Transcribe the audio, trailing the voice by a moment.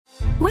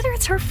Whether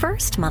it's her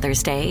first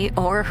Mother's Day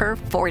or her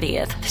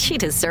 40th, she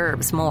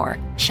deserves more.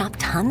 Shop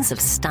tons of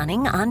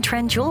stunning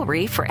on-trend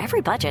jewelry for every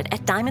budget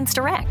at Diamonds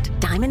Direct.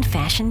 Diamond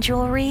fashion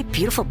jewelry,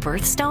 beautiful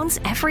birthstones,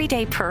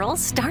 everyday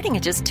pearls starting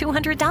at just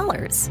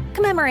 $200.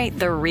 Commemorate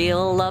the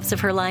real loves of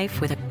her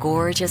life with a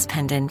gorgeous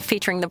pendant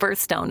featuring the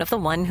birthstone of the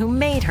one who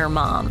made her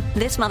mom.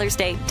 This Mother's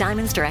Day,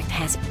 Diamonds Direct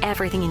has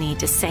everything you need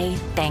to say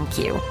thank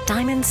you.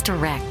 Diamonds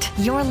Direct.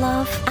 Your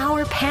love,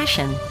 our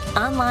passion.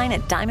 Online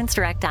at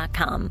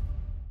diamondsdirect.com.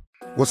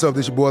 What's up?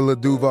 This your boy Lil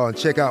Duval, and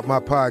check out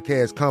my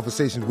podcast,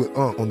 Conversations with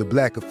Unc, on the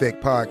Black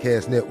Effect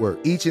Podcast Network.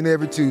 Each and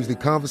every Tuesday,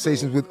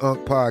 Conversations with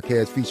Unc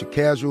podcast feature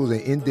casual and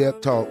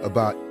in-depth talk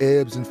about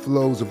ebbs and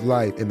flows of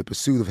life and the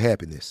pursuit of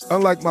happiness.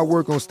 Unlike my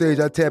work on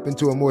stage, I tap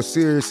into a more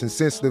serious and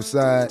sensitive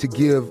side to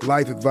give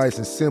life advice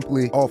and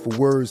simply offer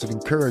words of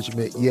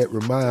encouragement, yet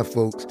remind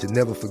folks to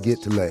never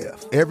forget to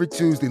laugh. Every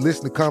Tuesday,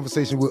 listen to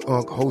Conversations with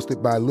Unc,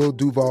 hosted by Lil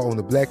Duval on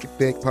the Black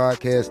Effect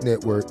Podcast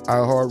Network,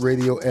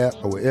 iHeartRadio app,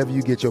 or wherever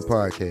you get your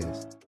podcasts.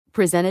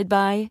 Presented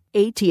by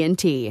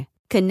AT&T.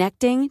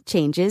 Connecting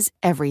changes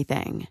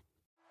everything.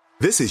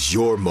 This is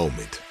your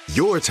moment,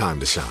 your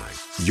time to shine,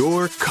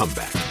 your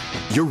comeback.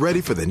 You're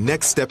ready for the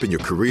next step in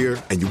your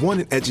career, and you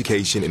want an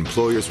education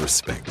employers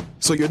respect.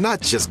 So you're not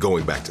just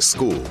going back to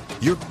school,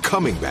 you're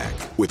coming back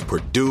with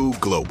Purdue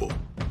Global.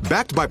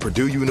 Backed by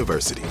Purdue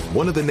University,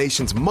 one of the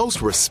nation's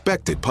most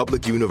respected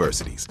public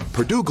universities,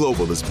 Purdue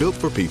Global is built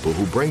for people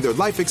who bring their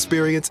life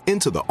experience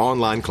into the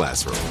online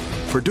classroom.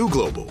 Purdue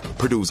Global,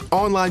 Purdue's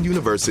online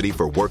university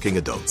for working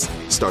adults.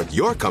 Start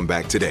your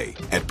comeback today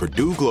at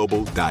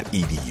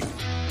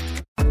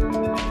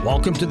purdueglobal.edu.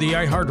 Welcome to the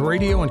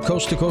iHeartRadio and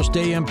Coast to Coast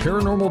AM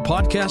Paranormal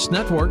Podcast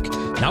Network.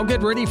 Now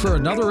get ready for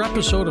another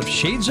episode of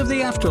Shades of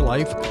the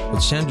Afterlife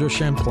with Sandra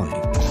Champlain.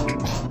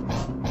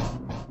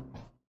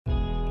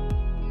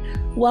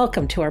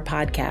 Welcome to our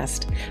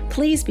podcast.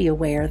 Please be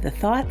aware the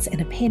thoughts and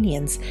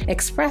opinions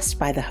expressed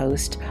by the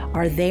host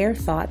are their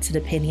thoughts and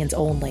opinions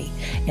only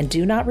and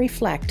do not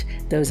reflect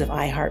those of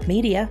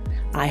iHeartMedia,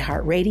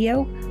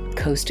 iHeartRadio,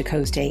 Coast to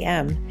Coast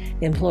AM,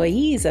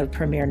 employees of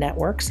Premier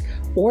Networks,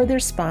 or their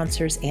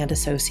sponsors and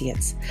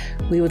associates.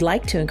 We would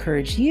like to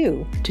encourage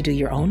you to do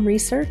your own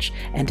research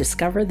and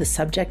discover the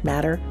subject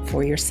matter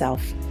for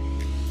yourself.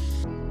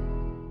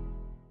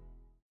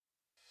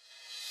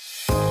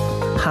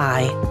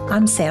 Hi,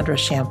 I'm Sandra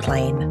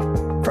Champlain.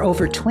 For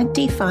over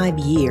 25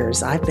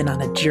 years, I've been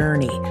on a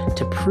journey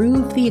to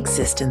prove the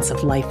existence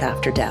of life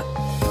after death.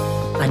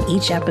 On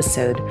each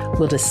episode,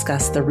 we'll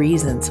discuss the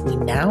reasons we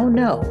now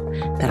know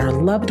that our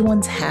loved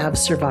ones have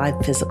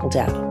survived physical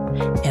death,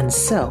 and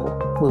so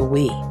will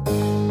we.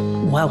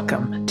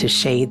 Welcome to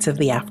Shades of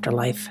the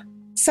Afterlife.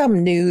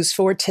 Some news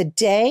for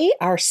today.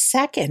 Our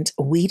second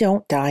We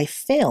Don't Die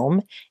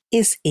film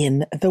is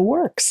in the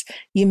works.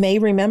 You may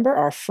remember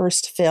our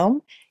first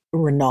film,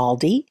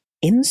 Rinaldi,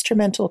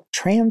 Instrumental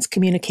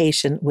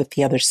Transcommunication with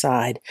the Other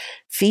Side,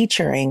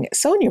 featuring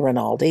Sonia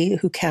Rinaldi,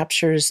 who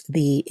captures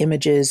the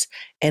images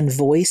and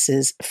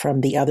voices from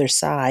the other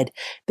side.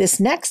 This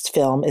next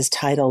film is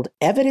titled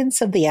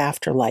Evidence of the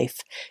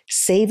Afterlife,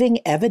 Saving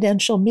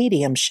Evidential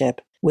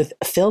Mediumship with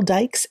Phil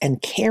Dykes and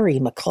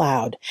Carrie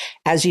McLeod.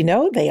 As you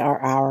know, they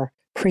are our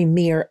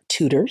premier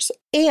tutors,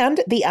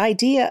 and the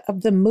idea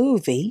of the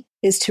movie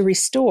is to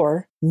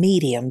restore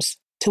mediums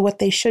to what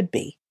they should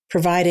be,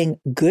 providing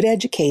good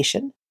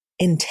education,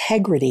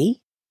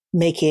 integrity,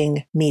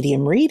 making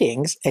medium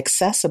readings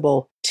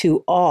accessible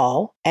to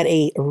all at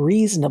a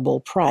reasonable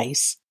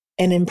price,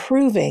 and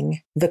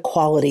improving the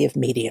quality of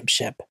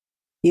mediumship.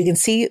 You can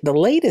see the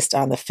latest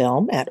on the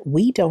film at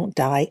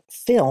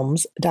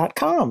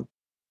WeDon'tDieFilms.com.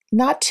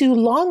 Not too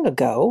long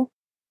ago,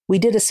 we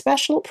did a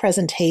special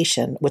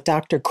presentation with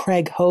Dr.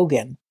 Craig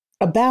Hogan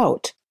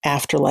about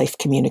afterlife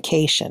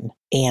communication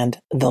and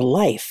the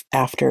life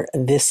after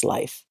this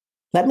life.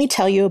 Let me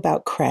tell you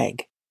about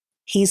Craig.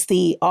 He's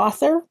the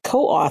author,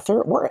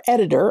 co-author, or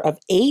editor of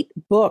 8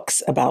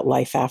 books about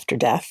life after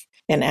death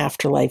and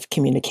afterlife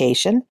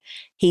communication.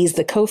 He's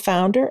the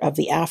co-founder of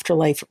the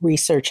Afterlife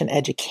Research and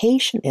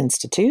Education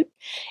Institute.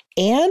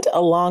 And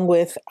along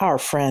with our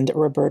friend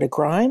Roberta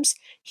Grimes,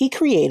 he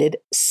created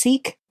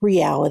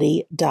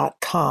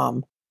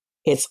SeekReality.com.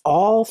 It's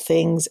all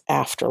things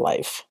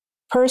afterlife.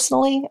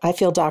 Personally, I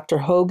feel Dr.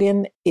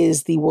 Hogan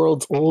is the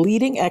world's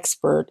leading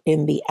expert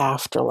in the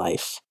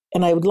afterlife.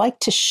 And I would like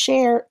to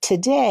share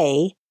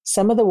today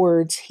some of the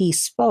words he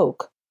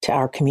spoke to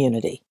our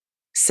community.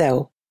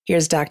 So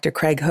here's Dr.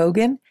 Craig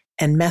Hogan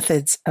and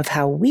methods of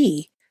how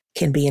we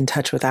can be in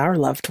touch with our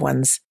loved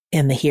ones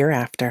in the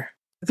hereafter.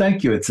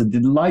 Thank you. It's a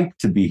delight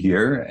to be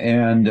here.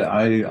 And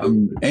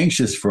I'm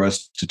anxious for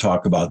us to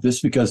talk about this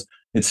because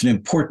it's an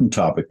important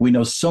topic. We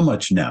know so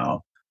much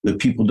now that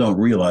people don't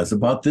realize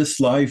about this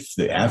life,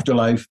 the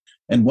afterlife,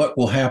 and what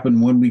will happen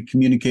when we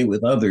communicate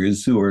with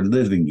others who are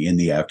living in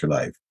the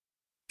afterlife.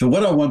 So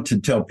what I want to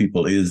tell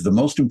people is the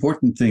most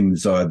important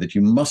things are that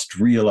you must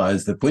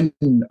realize that when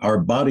our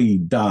body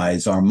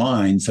dies, our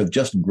minds have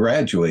just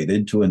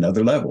graduated to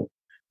another level.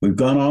 We've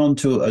gone on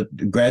to a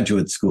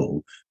graduate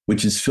school,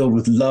 which is filled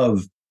with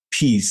love,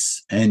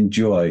 peace, and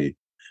joy.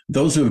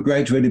 Those who have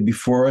graduated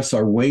before us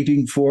are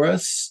waiting for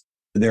us.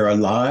 They're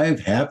alive,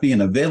 happy,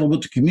 and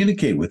available to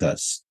communicate with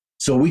us,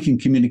 so we can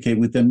communicate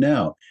with them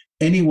now.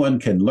 Anyone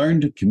can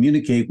learn to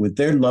communicate with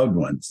their loved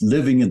ones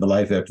living in the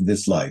life after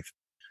this life.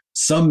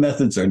 Some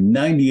methods are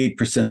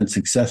 98%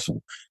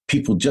 successful.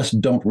 People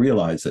just don't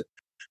realize it.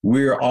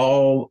 We're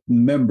all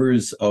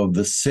members of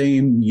the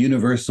same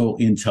universal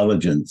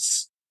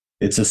intelligence.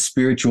 It's a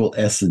spiritual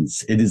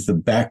essence. It is the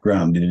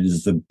background. It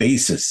is the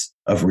basis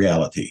of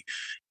reality.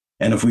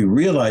 And if we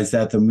realize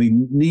that, then we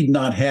need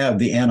not have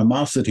the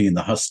animosity and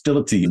the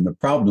hostility and the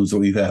problems that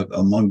we have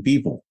among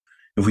people.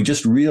 If we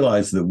just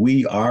realize that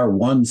we are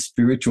one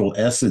spiritual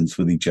essence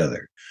with each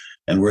other,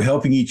 and we're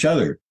helping each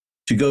other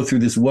to go through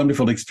this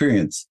wonderful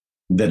experience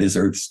that is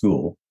Earth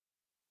School.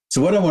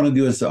 So what I want to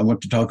do is I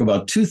want to talk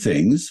about two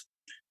things.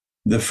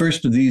 The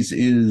first of these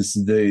is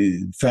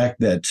the fact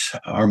that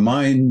our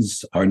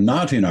minds are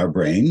not in our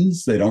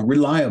brains. They don't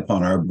rely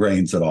upon our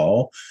brains at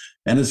all.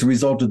 And as a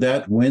result of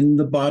that, when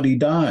the body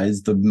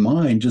dies, the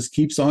mind just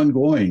keeps on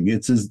going.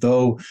 It's as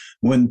though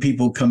when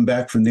people come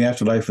back from the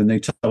afterlife and they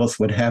tell us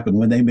what happened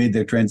when they made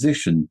their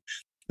transition,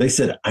 they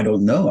said, I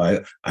don't know.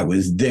 I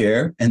was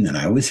there and then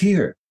I was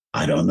here.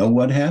 I don't know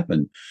what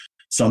happened.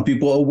 Some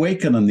people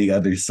awaken on the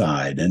other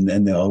side, and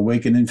they'll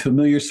awaken in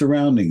familiar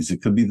surroundings.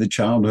 It could be the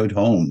childhood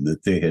home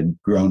that they had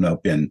grown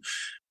up in.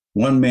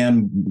 One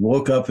man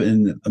woke up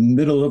in the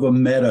middle of a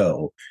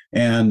meadow,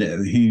 and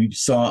he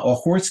saw a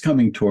horse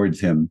coming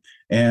towards him.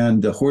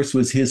 And the horse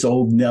was his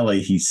old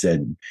Nellie, he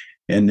said.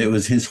 And it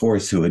was his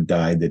horse who had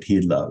died that he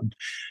had loved.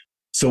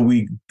 So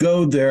we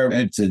go there.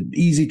 It's an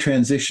easy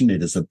transition.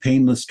 It is a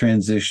painless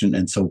transition.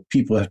 And so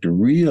people have to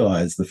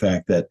realize the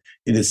fact that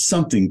it is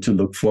something to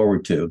look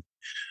forward to.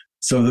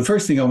 So the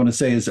first thing I want to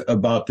say is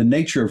about the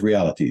nature of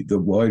reality, the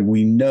way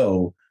we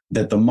know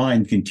that the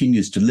mind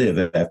continues to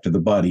live after the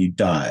body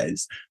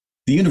dies.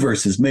 The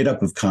universe is made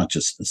up of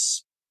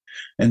consciousness.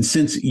 And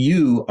since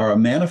you are a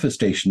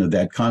manifestation of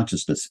that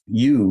consciousness,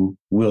 you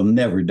will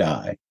never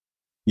die.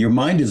 Your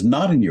mind is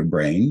not in your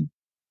brain,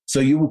 so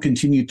you will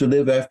continue to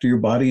live after your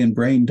body and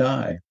brain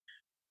die.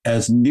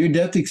 As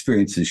near-death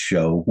experiences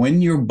show,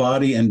 when your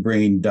body and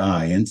brain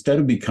die, instead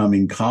of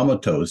becoming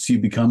comatose, you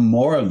become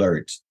more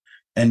alert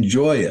and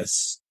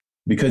joyous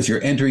because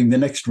you're entering the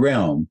next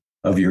realm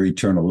of your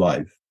eternal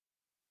life.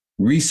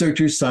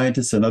 Researchers,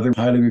 scientists, and other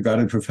highly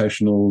regarded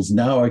professionals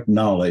now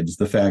acknowledge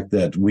the fact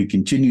that we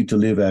continue to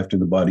live after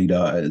the body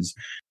dies.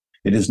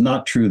 It is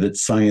not true that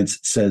science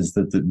says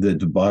that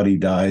the body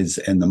dies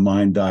and the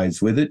mind dies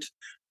with it.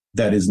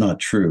 That is not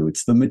true.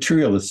 It's the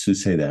materialists who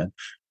say that.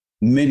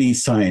 Many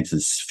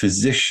scientists,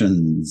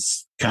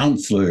 physicians,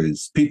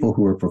 counselors, people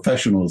who are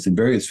professionals in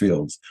various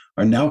fields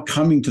are now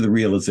coming to the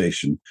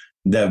realization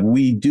that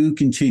we do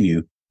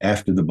continue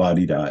after the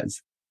body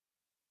dies.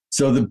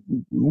 So the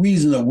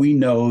reason that we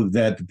know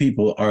that the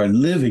people are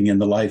living in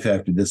the life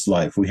after this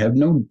life, we have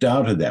no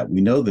doubt of that.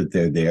 We know that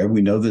they're there.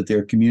 We know that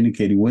they're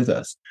communicating with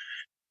us.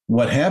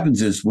 What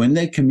happens is when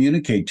they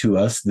communicate to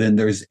us, then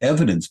there's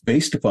evidence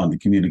based upon the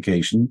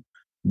communication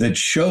that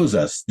shows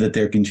us that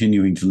they're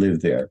continuing to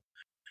live there.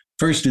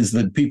 First is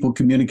that people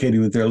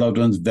communicating with their loved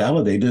ones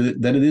validate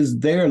that it is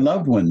their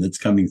loved one that's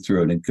coming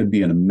through. And it could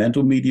be in a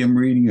mental medium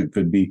reading, it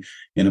could be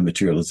in a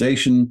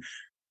materialization.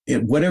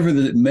 Whatever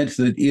the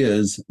method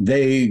is,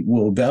 they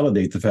will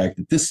validate the fact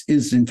that this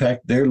is, in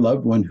fact, their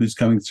loved one who's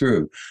coming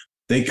through.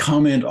 They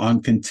comment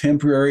on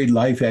contemporary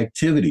life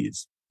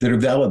activities that are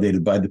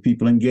validated by the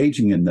people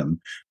engaging in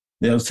them.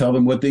 They'll tell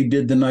them what they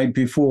did the night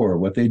before,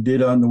 what they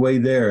did on the way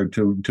there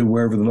to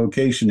wherever the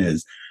location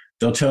is.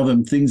 They'll tell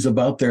them things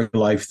about their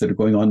life that are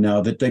going on now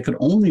that they could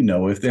only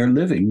know if they're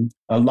living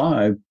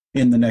alive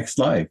in the next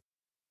life.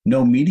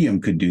 No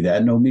medium could do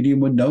that. No medium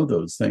would know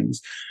those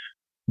things.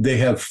 They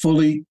have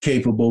fully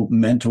capable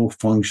mental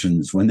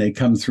functions. When they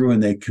come through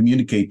and they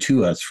communicate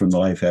to us from the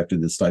life after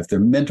this life, their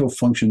mental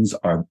functions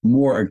are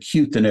more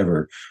acute than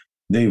ever.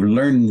 They've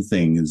learned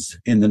things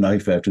in the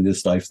life after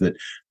this life that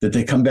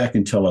they come back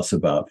and tell us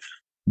about.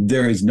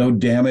 There is no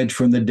damage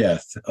from the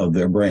death of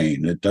their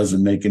brain. It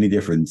doesn't make any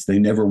difference. They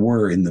never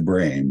were in the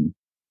brain.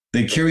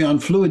 They carry on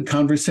fluid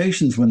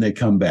conversations when they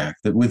come back,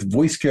 that with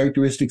voice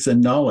characteristics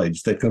and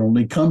knowledge that can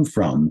only come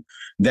from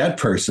that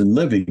person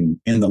living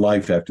in the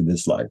life after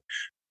this life.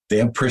 They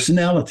have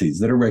personalities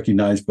that are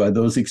recognized by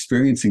those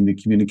experiencing the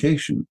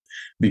communication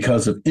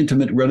because of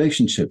intimate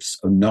relationships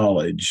of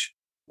knowledge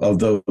of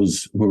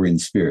those who are in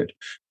spirit.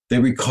 They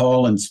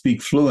recall and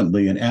speak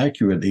fluently and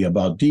accurately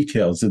about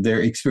details of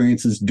their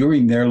experiences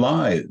during their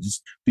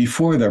lives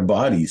before their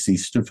bodies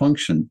cease to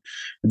function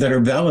that are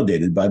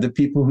validated by the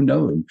people who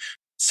know them.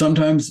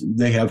 Sometimes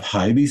they have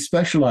highly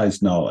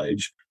specialized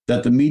knowledge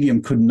that the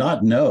medium could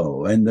not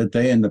know and that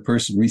they and the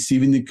person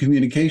receiving the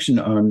communication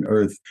on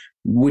Earth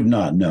would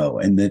not know,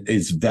 and that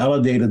is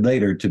validated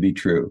later to be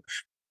true.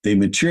 They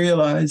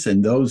materialize,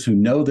 and those who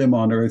know them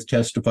on Earth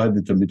testify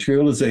that the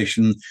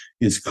materialization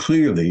is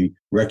clearly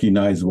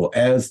recognizable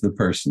as the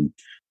person.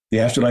 The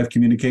afterlife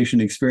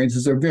communication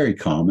experiences are very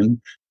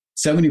common.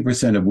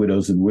 70% of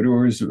widows and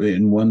widowers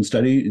in one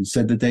study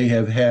said that they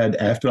have had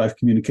afterlife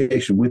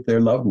communication with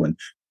their loved one.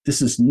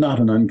 This is not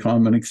an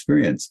uncommon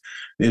experience.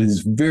 It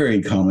is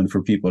very common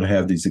for people to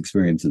have these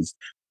experiences.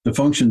 The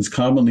functions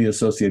commonly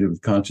associated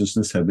with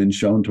consciousness have been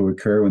shown to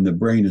occur when the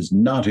brain is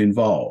not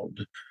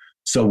involved.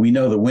 So we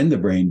know that when the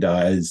brain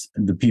dies,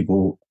 the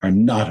people are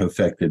not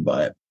affected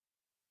by it.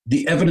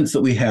 The evidence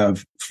that we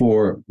have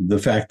for the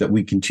fact that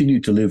we continue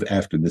to live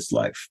after this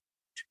life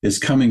is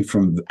coming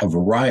from a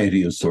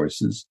variety of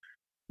sources.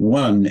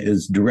 One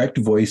is direct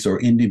voice or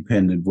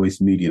independent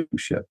voice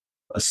mediumship.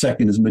 A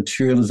second is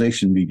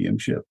materialization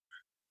mediumship.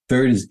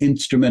 Third is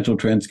instrumental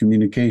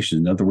transcommunication.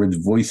 In other words,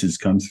 voices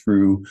come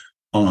through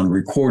on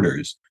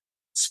recorders.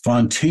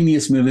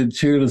 Spontaneous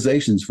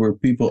materializations where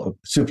people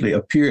simply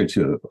appear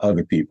to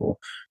other people.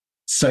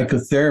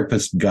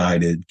 Psychotherapist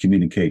guided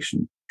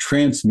communication,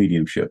 trance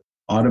mediumship,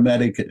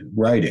 automatic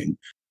writing,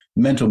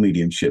 mental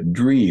mediumship,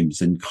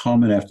 dreams, and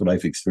common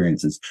afterlife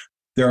experiences.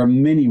 There are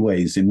many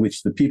ways in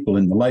which the people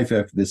in the life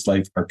after this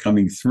life are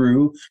coming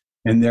through,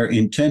 and they're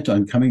intent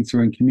on coming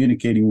through and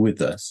communicating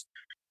with us.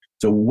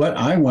 So what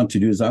I want to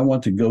do is I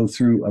want to go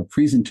through a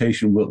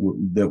presentation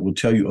that will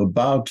tell you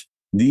about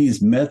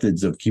these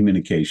methods of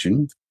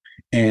communication,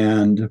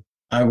 and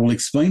I will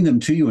explain them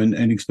to you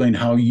and explain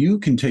how you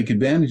can take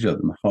advantage of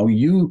them, how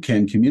you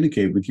can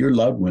communicate with your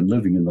loved one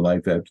living in the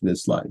life after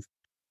this life.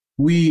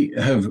 We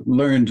have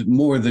learned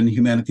more than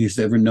humanity has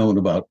ever known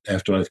about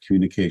afterlife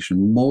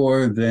communication,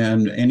 more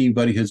than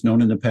anybody has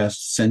known in the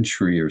past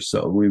century or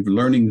so. We're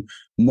learning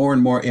more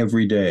and more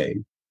every day.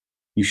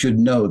 You should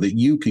know that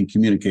you can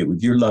communicate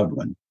with your loved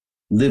one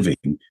living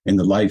in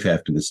the life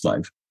after this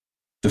life.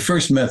 The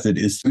first method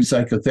is through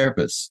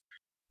psychotherapists.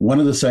 One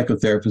of the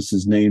psychotherapists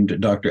is named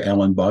Dr.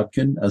 Alan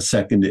Botkin, a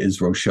second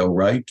is Rochelle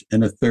Wright,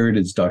 and a third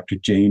is Dr.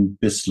 Jane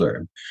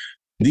Bisler.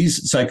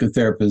 These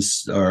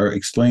psychotherapists are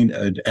explained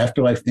at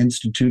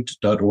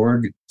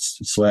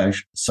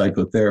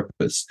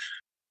afterlifeinstitute.org/psychotherapists.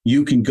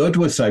 You can go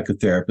to a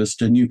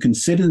psychotherapist and you can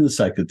sit in the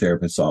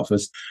psychotherapist's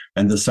office,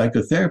 and the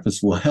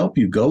psychotherapist will help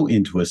you go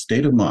into a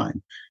state of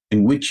mind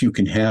in which you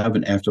can have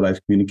an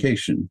afterlife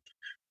communication.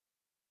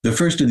 The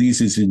first of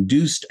these is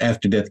induced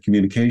after-death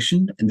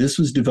communication, and this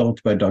was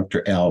developed by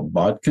Dr. Al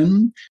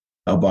Botkin.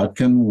 Al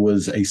Botkin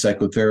was a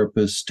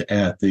psychotherapist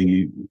at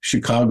the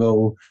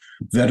Chicago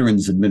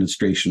Veterans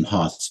Administration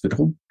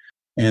Hospital.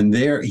 And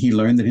there he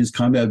learned that his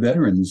combat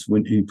veterans,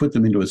 when he put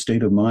them into a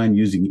state of mind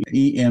using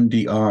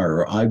EMDR,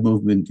 or eye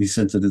movement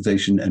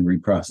desensitization and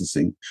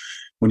reprocessing,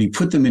 when he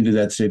put them into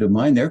that state of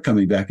mind, they're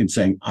coming back and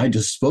saying, I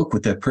just spoke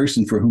with that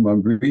person for whom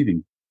I'm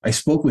grieving. I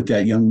spoke with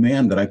that young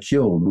man that I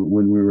killed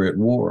when we were at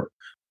war.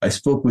 I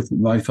spoke with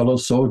my fellow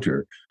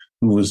soldier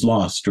who was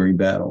lost during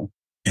battle.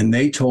 And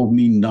they told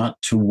me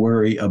not to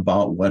worry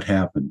about what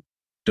happened.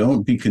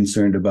 Don't be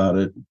concerned about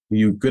it.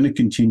 You're going to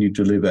continue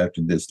to live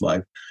after this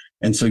life.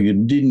 And so you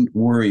didn't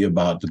worry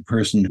about the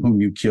person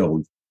whom you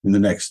killed in the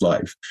next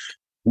life.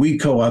 We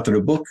co-authored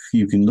a book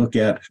you can look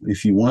at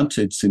if you want.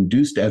 It's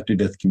Induced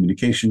After-Death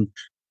Communication.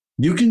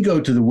 You can go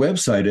to the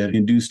website at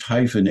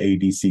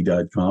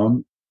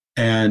induced-adc.com,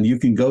 and you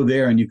can go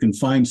there and you can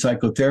find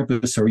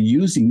psychotherapists who are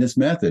using this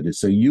method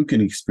so you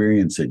can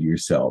experience it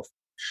yourself.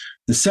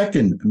 The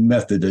second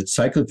method that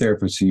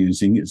psychotherapists are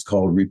using is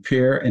called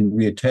repair and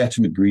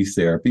reattachment grief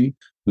therapy. It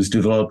was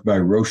developed by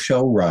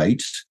Rochelle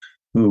Wright,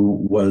 who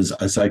was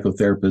a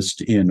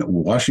psychotherapist in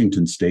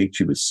Washington State.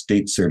 She was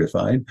state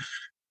certified.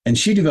 And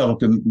she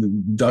developed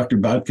Dr.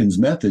 Botkin's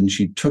method, and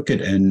she took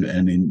it and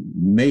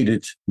made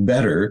it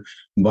better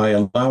by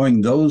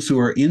allowing those who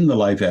are in the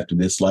life after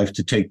this life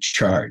to take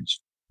charge.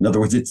 In other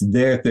words, it's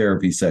their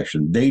therapy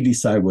session. They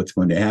decide what's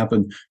going to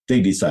happen. They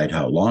decide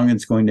how long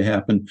it's going to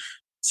happen.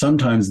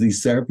 Sometimes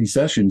these therapy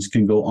sessions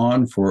can go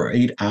on for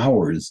 8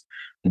 hours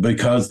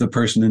because the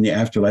person in the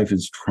afterlife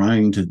is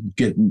trying to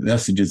get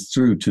messages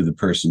through to the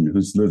person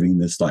who's living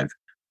this life.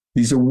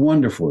 These are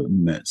wonderful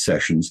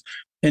sessions.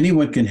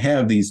 Anyone can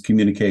have these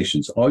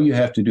communications. All you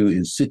have to do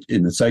is sit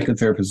in the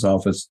psychotherapist's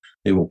office.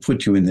 They will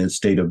put you in this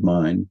state of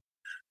mind.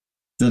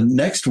 The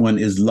next one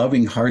is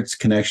Loving Hearts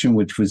Connection,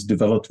 which was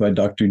developed by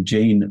Dr.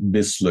 Jane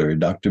Bisler.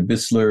 Dr.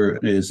 Bisler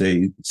is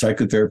a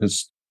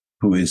psychotherapist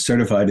who is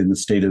certified in the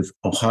state of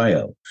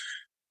Ohio.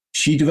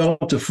 She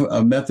developed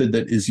a method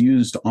that is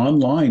used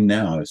online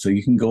now. So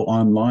you can go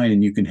online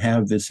and you can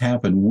have this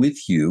happen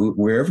with you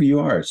wherever you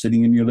are,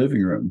 sitting in your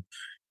living room.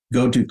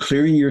 Go to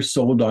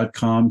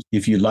clearingyoursoul.com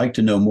if you'd like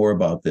to know more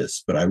about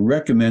this. But I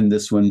recommend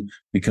this one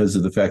because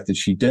of the fact that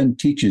she then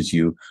teaches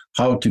you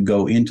how to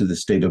go into the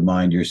state of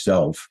mind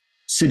yourself,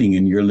 sitting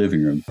in your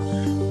living room.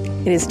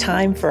 It is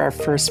time for our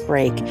first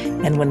break,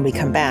 and when we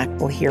come back,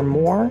 we'll hear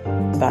more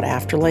about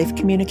afterlife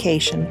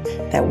communication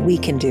that we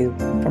can do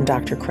from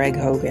Dr. Craig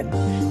Hogan.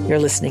 You're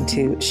listening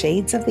to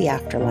Shades of the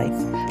Afterlife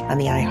on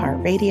the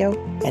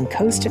iHeartRadio and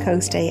Coast to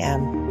Coast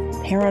AM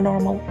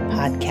Paranormal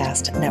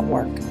Podcast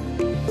Network.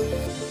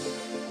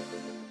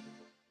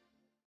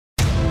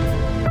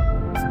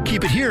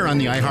 Keep it here on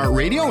the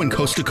iHeartRadio and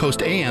Coast to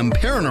Coast AM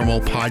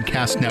Paranormal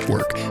Podcast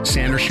Network.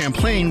 Sandra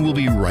Champlain will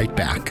be right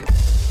back.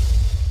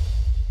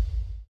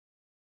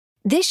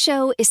 This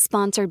show is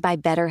sponsored by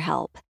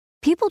BetterHelp.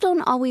 People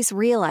don't always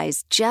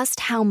realize just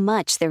how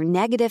much their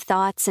negative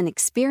thoughts and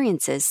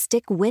experiences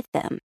stick with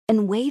them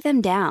and weigh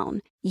them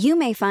down. You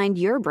may find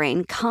your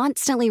brain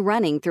constantly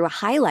running through a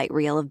highlight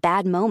reel of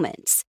bad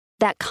moments.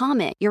 That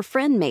comment your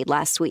friend made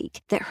last week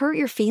that hurt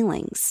your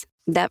feelings.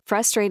 That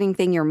frustrating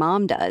thing your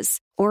mom does.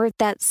 Or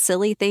that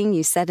silly thing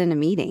you said in a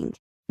meeting.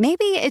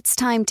 Maybe it's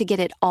time to get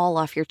it all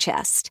off your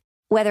chest.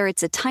 Whether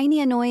it's a tiny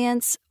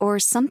annoyance or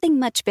something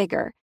much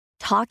bigger,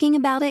 talking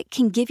about it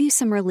can give you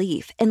some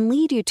relief and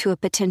lead you to a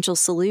potential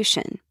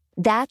solution.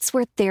 That's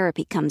where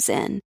therapy comes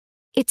in.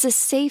 It's a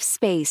safe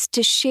space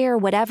to share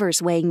whatever's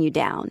weighing you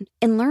down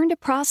and learn to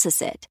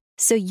process it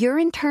so your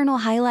internal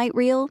highlight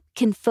reel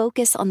can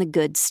focus on the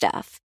good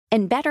stuff.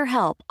 And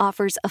BetterHelp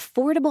offers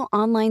affordable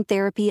online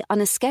therapy on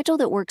a schedule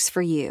that works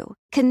for you.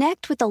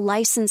 Connect with a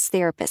licensed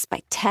therapist by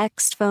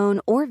text,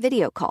 phone, or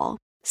video call.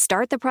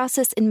 Start the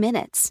process in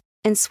minutes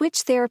and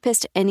switch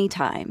therapist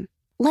anytime.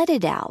 Let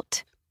it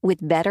out with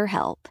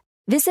BetterHelp.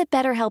 Visit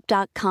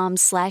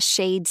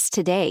BetterHelp.com/shades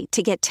today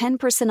to get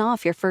 10%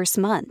 off your first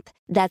month.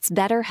 That's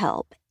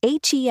BetterHelp,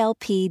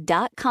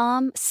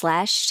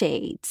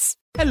 HELP.com/shades.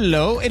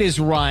 Hello, it is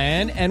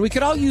Ryan, and we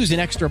could all use an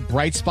extra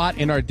bright spot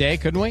in our day,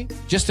 couldn't we?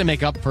 Just to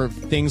make up for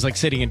things like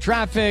sitting in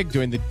traffic,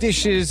 doing the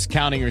dishes,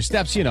 counting your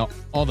steps, you know,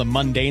 all the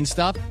mundane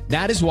stuff.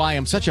 That is why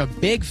I'm such a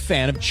big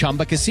fan of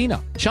Chumba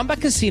Casino. Chumba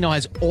Casino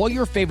has all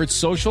your favorite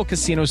social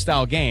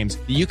casino-style games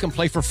that you can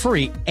play for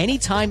free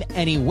anytime,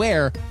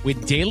 anywhere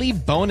with daily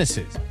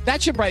bonuses.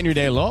 That should brighten your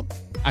day a little.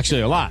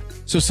 Actually, a lot.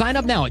 So sign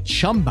up now at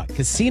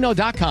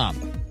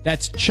ChumbaCasino.com.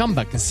 That's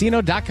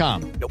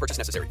ChumbaCasino.com. No purchase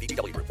necessary.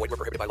 VGW Group. Void where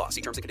prohibited by law. See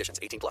terms and conditions.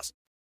 18+.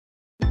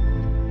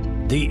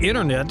 The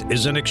internet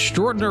is an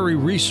extraordinary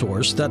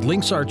resource that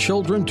links our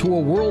children to a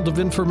world of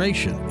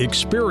information,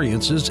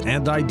 experiences,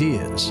 and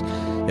ideas.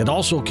 It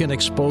also can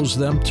expose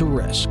them to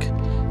risk.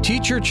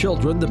 Teach your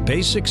children the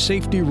basic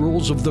safety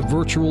rules of the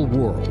virtual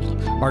world.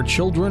 Our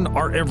children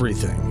are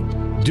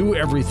everything. Do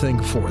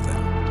everything for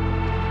them.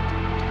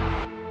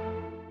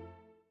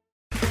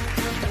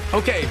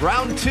 Okay,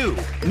 round two.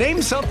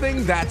 Name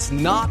something that's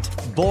not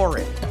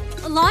boring.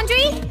 A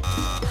laundry?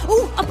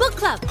 Ooh, a book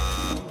club.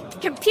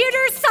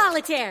 Computer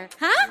solitaire,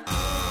 huh?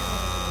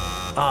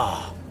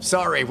 Ah,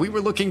 sorry, we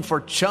were looking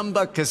for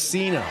Chumba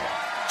Casino.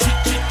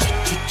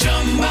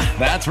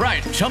 That's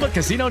right,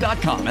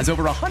 ChumbaCasino.com has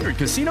over 100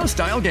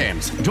 casino-style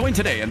games. Join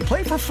today and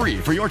play for free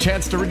for your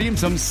chance to redeem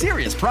some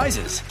serious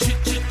prizes.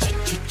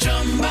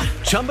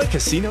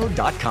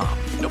 ChumbaCasino.com.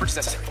 No purchase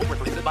necessary. Void where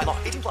prohibited by law.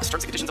 18+.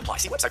 Terms and conditions apply.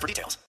 See website for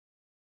details.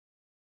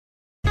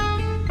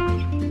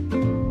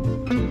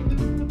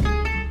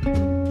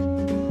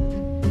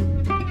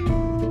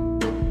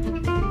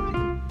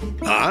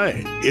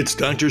 Hi, it's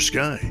Dr.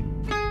 Sky.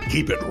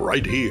 Keep it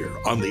right here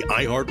on the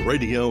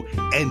iHeartRadio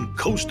and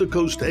Coast to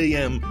Coast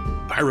AM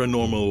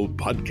Paranormal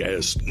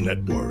Podcast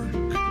Network.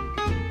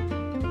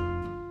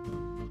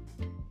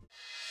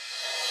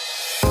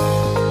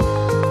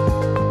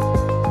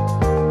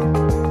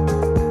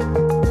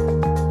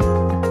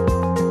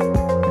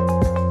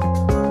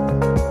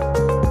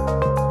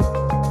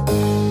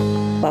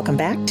 Welcome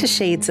back to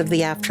Shades of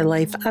the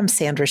Afterlife. I'm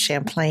Sandra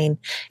Champlain,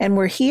 and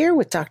we're here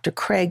with Dr.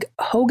 Craig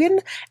Hogan,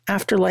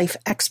 afterlife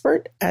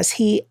expert, as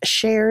he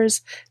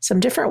shares some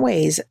different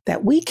ways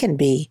that we can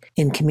be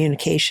in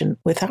communication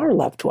with our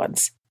loved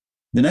ones.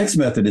 The next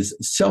method is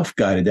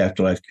self-guided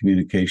afterlife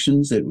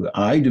communications.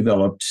 I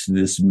developed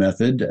this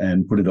method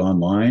and put it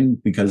online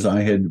because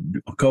I had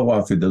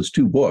co-authored those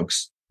two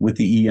books with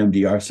the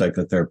EMDR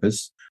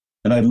psychotherapist,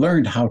 and I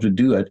learned how to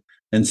do it.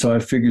 And so I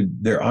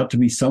figured there ought to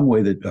be some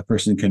way that a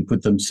person can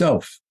put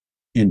themselves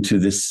into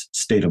this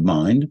state of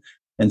mind.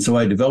 And so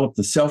I developed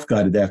the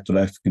self-guided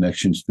afterlife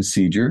connections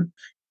procedure.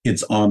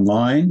 It's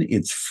online.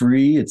 It's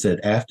free. It's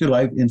at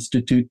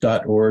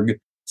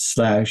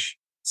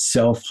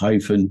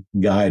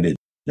afterlifeinstitute.org/self-guided.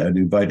 I'd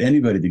invite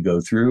anybody to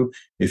go through.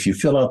 If you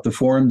fill out the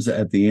forms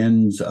at the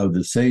ends of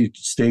the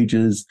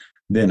stages,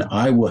 then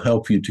I will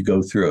help you to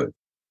go through it.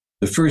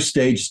 The first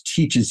stage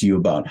teaches you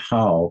about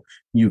how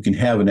you can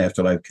have an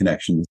afterlife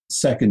connection. The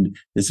second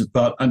is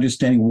about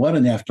understanding what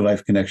an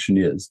afterlife connection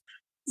is.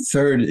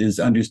 Third is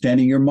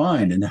understanding your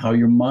mind and how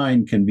your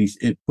mind can be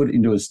put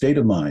into a state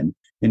of mind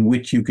in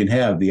which you can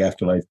have the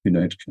afterlife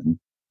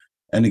connection.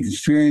 An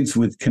experience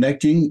with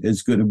connecting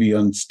is going to be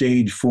on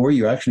stage 4.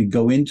 You actually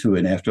go into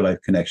an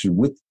afterlife connection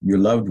with your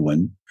loved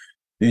one.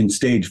 In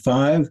stage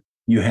 5,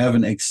 you have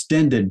an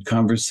extended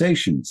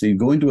conversation. So you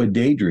go into a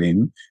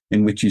daydream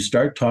in which you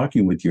start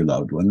talking with your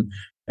loved one,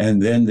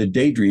 and then the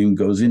daydream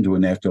goes into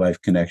an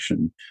afterlife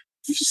connection.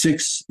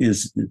 6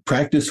 is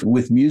practice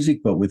with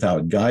music, but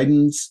without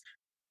guidance.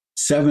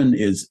 7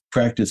 is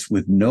practice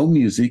with no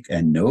music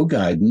and no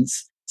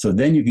guidance. So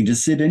then you can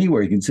just sit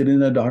anywhere. You can sit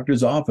in a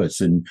doctor's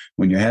office, and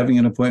when you're having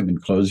an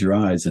appointment, close your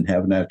eyes and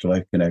have an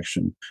afterlife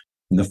connection.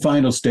 And the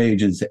final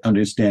stage is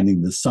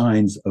understanding the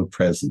signs of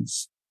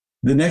presence.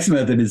 The next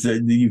method is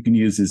that you can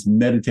use is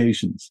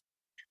meditations.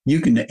 You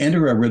can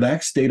enter a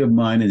relaxed state of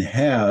mind and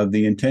have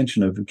the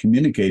intention of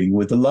communicating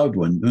with a loved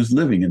one who's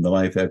living in the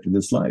life after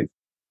this life.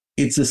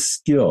 It's a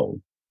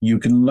skill. You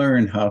can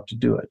learn how to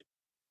do it.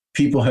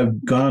 People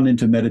have gone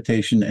into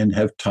meditation and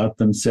have taught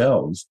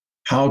themselves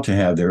how to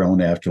have their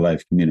own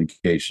afterlife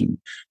communication.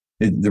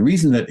 The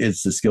reason that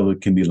it's a skill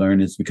that can be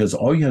learned is because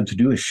all you have to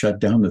do is shut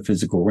down the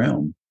physical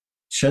realm.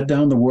 Shut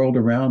down the world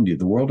around you.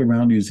 The world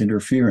around you is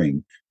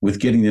interfering with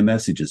getting the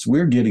messages.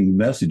 We're getting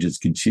messages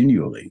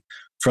continually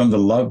from the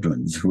loved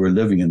ones who are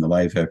living in the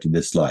life after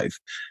this life.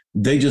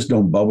 They just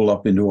don't bubble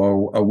up into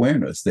our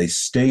awareness. They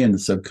stay in the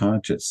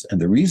subconscious.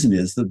 And the reason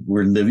is that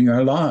we're living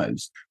our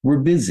lives. We're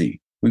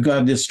busy. We've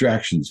got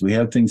distractions. We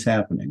have things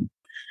happening.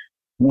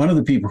 One of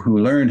the people who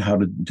learned how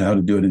to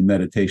do it in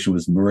meditation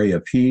was Maria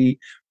P.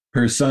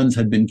 Her sons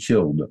had been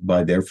killed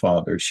by their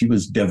father. She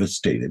was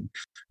devastated,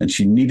 and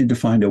she needed to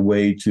find a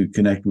way to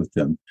connect with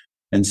them.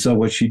 And so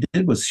what she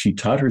did was she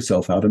taught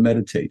herself how to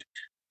meditate.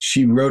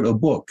 She wrote a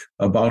book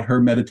about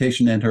her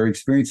meditation and her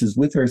experiences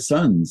with her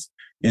sons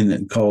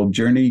called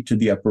Journey to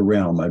the Upper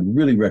Realm. I'd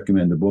really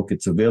recommend the book.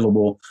 It's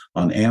available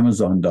on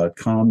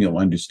Amazon.com. You'll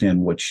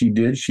understand what she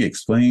did. She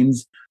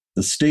explains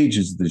the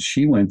stages that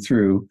she went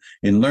through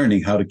in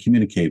learning how to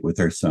communicate with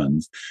her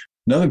sons.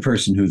 Another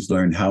person who's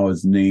learned how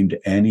is named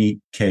Annie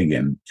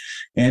Kagan.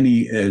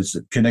 Annie is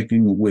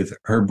connecting with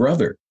her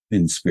brother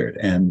in spirit.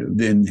 And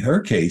in her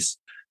case,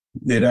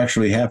 it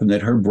actually happened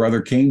that her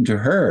brother came to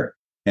her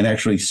and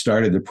actually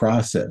started the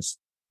process.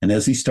 And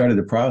as he started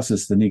the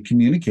process, then he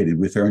communicated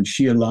with her, and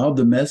she allowed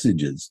the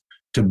messages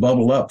to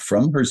bubble up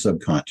from her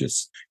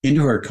subconscious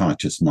into her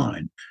conscious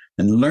mind.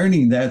 And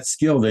learning that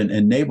skill then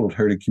enabled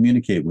her to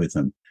communicate with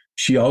him.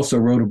 She also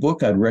wrote a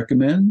book I'd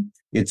recommend.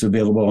 It's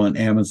available on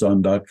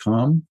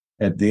Amazon.com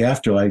at The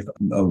Afterlife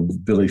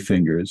of Billy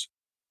Fingers.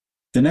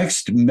 The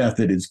next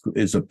method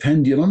is a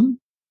pendulum.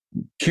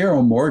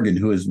 Carol Morgan,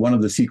 who is one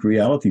of the Seek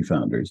Reality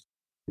founders,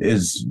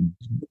 is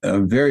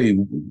very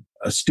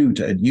astute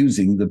at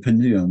using the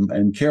pendulum.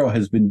 And Carol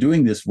has been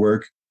doing this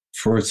work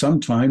for some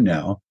time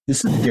now.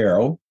 This is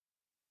Carol.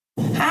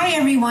 Hi,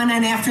 everyone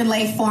on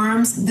Afterlife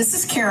Forums. This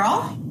is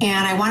Carol,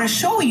 and I want to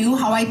show you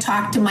how I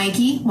talk to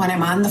Mikey when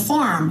I'm on the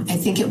forum. I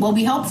think it will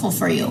be helpful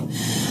for you.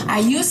 I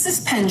use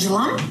this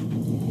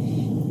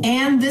pendulum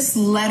and this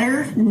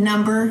letter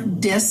number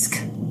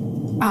disc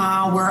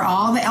where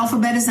all the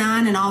alphabet is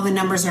on and all the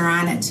numbers are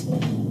on it.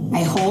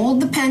 I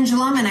hold the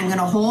pendulum, and I'm going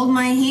to hold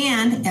my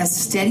hand as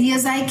steady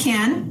as I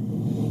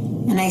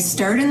can, and I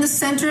start in the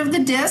center of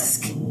the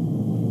disc,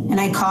 and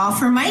I call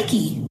for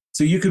Mikey.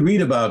 So you could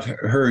read about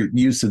her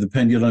use of the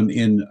pendulum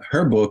in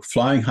her book,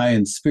 Flying High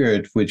in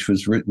Spirit, which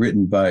was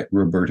written by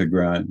Roberta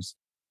Grimes.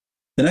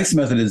 The next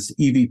method is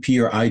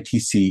EVP or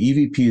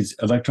ITC. EVP is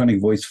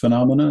electronic voice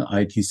phenomena.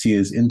 ITC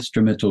is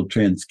instrumental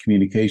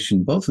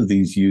transcommunication. Both of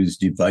these use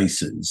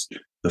devices.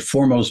 The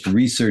foremost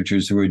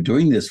researchers who are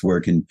doing this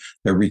work, and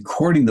they're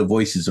recording the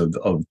voices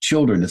of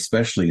children,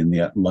 especially in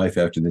the life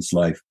after this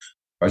life,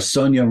 are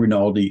Sonia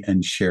Rinaldi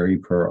and Sherry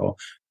Pearl.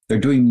 They're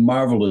doing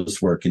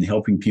marvelous work in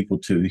helping people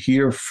to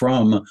hear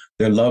from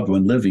their loved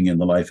one living in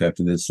the life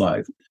after this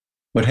life.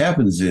 What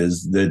happens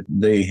is that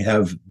they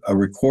have a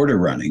recorder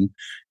running.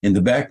 In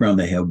the background,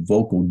 they have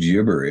vocal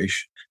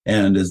gibberish.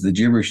 And as the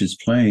gibberish is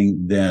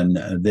playing, then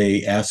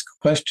they ask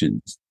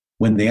questions.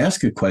 When they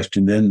ask a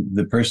question, then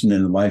the person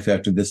in the life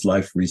after this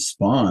life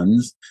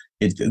responds.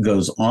 It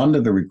goes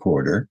onto the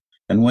recorder.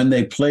 And when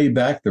they play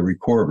back the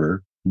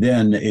recorder,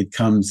 then it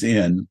comes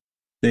in.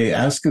 They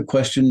ask a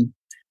question,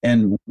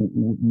 and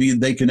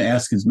they can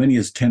ask as many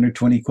as 10 or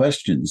 20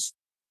 questions,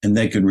 and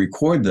they can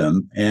record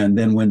them. And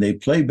then when they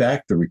play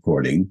back the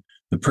recording,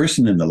 the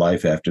person in the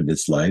life after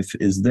this life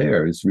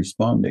is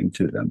responding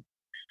to them.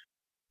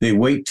 They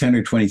wait 10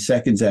 or 20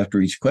 seconds after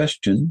each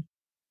question,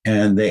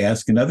 and they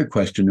ask another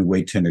question and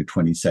wait 10 or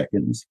 20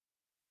 seconds.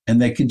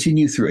 And they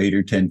continue through 8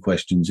 or 10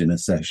 questions in a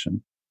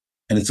session.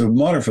 And it's a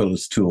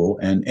marvelous tool,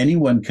 and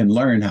anyone can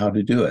learn how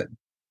to do it.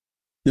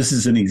 This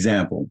is an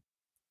example.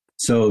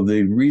 So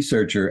the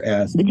researcher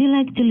asked, "Would you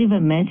like to leave a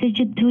message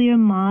to your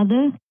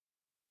mother?"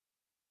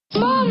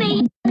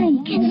 Mommy, I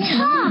can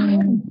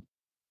talk.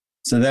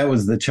 So that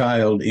was the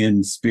child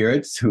in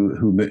spirits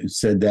who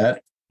said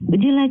that.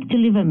 "Would you like to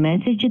leave a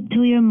message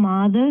to your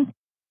mother?"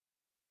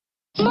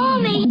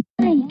 Mommy,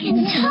 I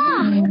can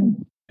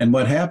talk. And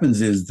what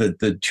happens is that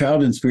the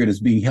child in spirit is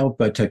being helped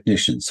by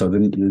technicians. So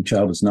the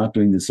child is not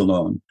doing this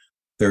alone.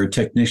 There are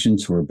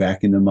technicians who are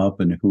backing them up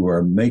and who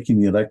are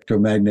making the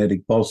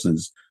electromagnetic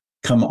pulses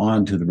come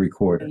on to the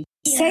recorder.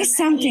 Say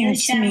something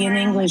to me in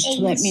English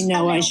to let me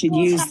know I should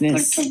use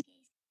this.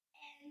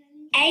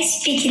 I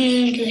speak in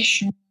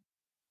English.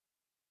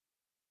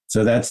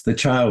 So that's the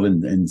child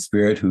in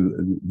spirit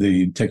who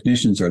the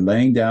technicians are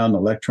laying down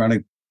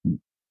electronic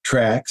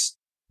tracks.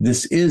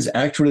 This is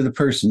actually the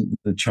person,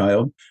 the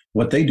child.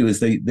 What they do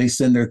is they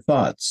send their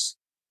thoughts,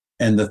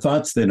 and the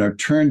thoughts then are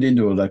turned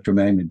into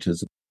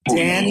electromagnetism.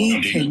 Danny,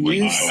 can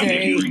you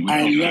say,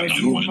 "I love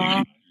you,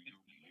 Mom"?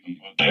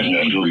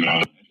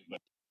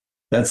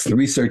 That's the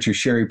researcher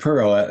Sherry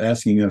Pearl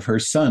asking of her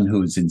son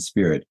who is in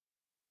spirit.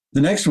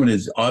 The next one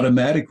is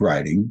automatic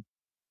writing.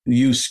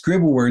 You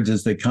scribble words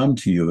as they come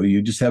to you.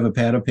 You just have a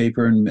pad of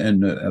paper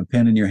and a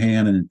pen in your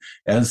hand. And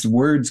as the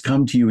words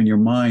come to you in your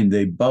mind,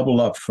 they bubble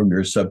up from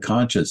your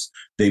subconscious.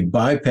 They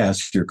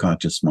bypass your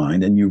conscious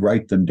mind and you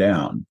write them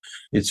down.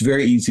 It's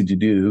very easy to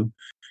do.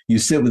 You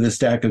sit with a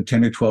stack of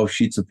 10 or 12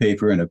 sheets of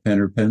paper and a pen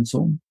or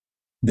pencil.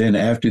 Then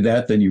after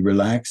that, then you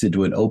relax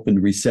into an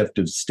open,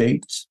 receptive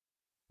state.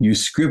 You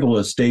scribble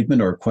a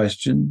statement or a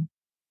question.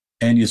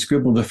 And you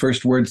scribble the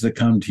first words that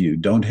come to you.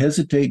 Don't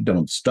hesitate.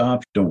 Don't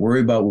stop. Don't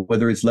worry about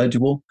whether it's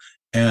legible.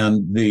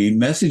 And the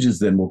messages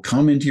then will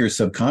come into your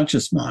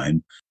subconscious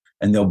mind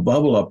and they'll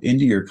bubble up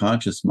into your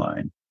conscious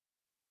mind.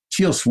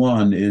 Teal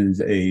Swan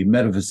is a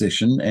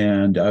metaphysician,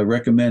 and I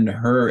recommend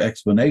her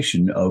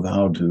explanation of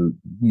how to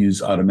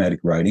use automatic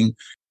writing.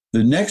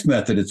 The next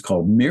method is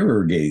called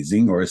mirror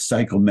gazing or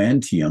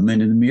psychomantium.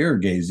 And in the mirror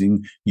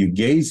gazing, you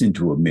gaze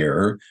into a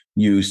mirror,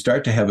 you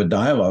start to have a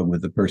dialogue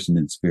with the person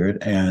in spirit,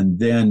 and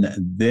then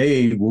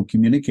they will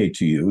communicate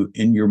to you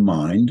in your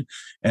mind,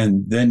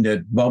 and then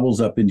it bubbles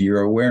up into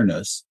your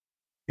awareness.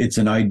 It's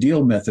an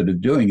ideal method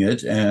of doing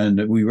it,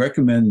 and we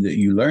recommend that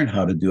you learn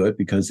how to do it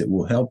because it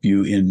will help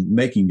you in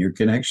making your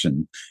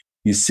connection.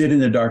 You sit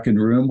in a darkened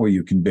room where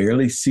you can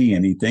barely see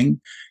anything.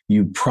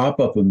 You prop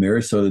up a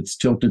mirror so it's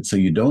tilted so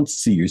you don't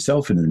see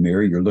yourself in the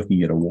mirror. You're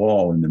looking at a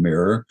wall in the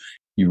mirror.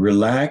 You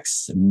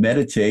relax,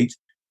 meditate,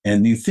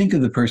 and you think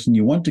of the person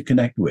you want to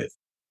connect with.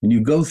 And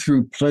you go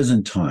through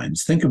pleasant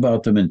times. Think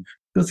about them and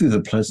go through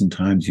the pleasant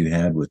times you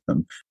had with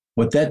them.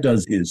 What that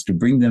does is to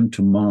bring them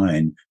to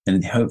mind,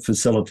 and it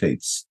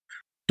facilitates.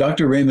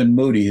 Dr. Raymond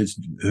Moody,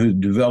 who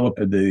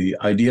developed the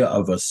idea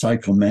of a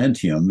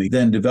psychomantium, he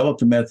then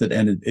developed a method,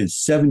 and it is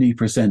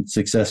 70%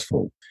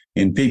 successful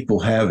in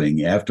people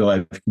having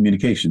afterlife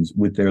communications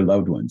with their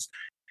loved ones.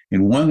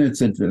 In one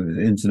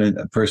incident,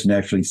 a person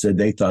actually said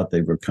they thought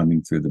they were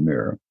coming through the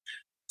mirror.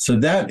 So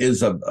that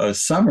is a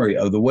summary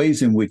of the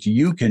ways in which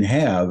you can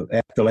have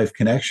afterlife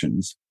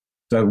connections.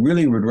 So I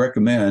really would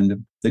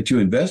recommend that you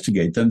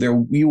investigate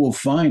them. You will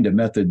find a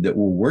method that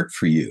will work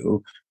for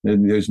you.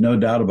 And there's no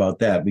doubt about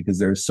that, because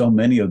there are so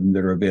many of them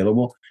that are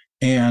available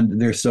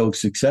and they're so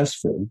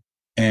successful.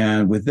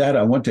 And with that,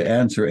 I want to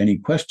answer any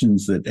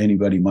questions that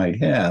anybody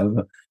might have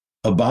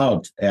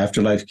about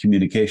afterlife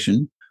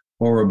communication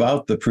or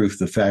about the proof,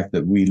 the fact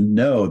that we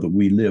know that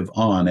we live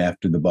on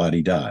after the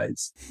body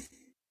dies.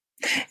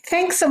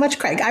 Thanks so much,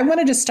 Craig. I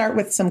wanted to start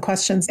with some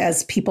questions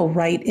as people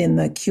write in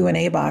the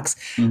Q&A box.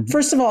 Mm-hmm.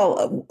 First of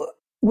all,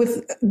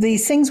 with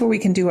these things where we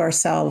can do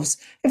ourselves,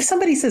 if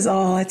somebody says,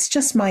 oh, it's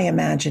just my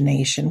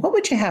imagination, what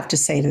would you have to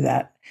say to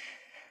that?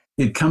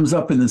 It comes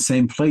up in the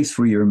same place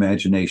where your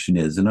imagination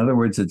is. In other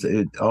words,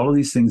 all of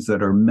these things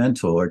that are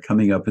mental are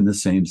coming up in the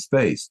same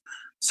space.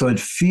 So it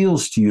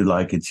feels to you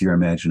like it's your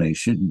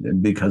imagination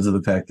because of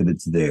the fact that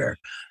it's there.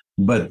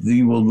 But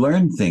you will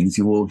learn things,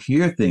 you will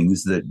hear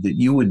things that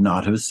you would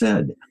not have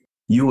said.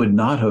 You would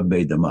not have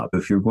made them up.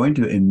 If you're going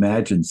to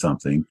imagine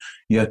something,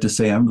 you have to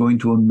say, I'm going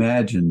to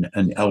imagine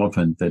an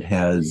elephant that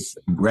has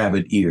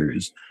rabbit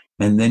ears.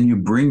 And then you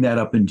bring that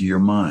up into your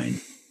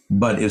mind.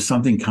 But if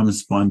something comes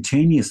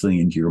spontaneously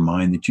into your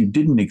mind that you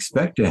didn't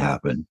expect to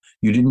happen,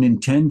 you didn't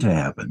intend to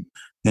happen,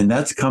 then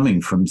that's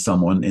coming from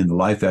someone in the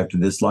life after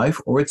this life,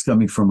 or it's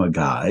coming from a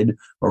guide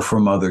or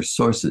from other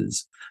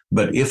sources.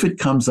 But if it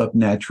comes up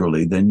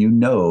naturally, then you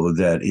know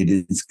that it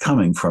is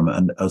coming from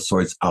a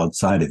source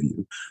outside of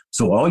you.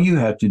 So all you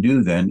have to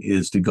do then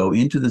is to go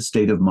into the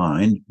state of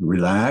mind,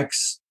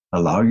 relax,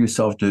 allow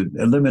yourself to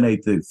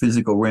eliminate the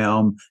physical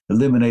realm,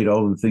 eliminate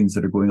all the things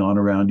that are going on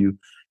around you.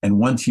 And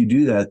once you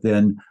do that,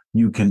 then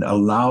you can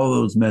allow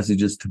those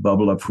messages to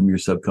bubble up from your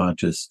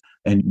subconscious,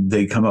 and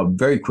they come up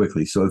very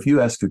quickly. So if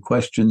you ask a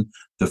question,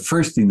 the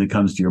first thing that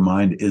comes to your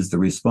mind is the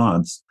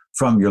response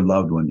from your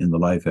loved one in the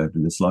life after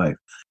this life.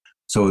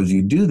 So as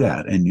you do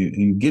that and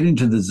you get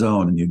into the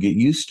zone and you get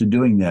used to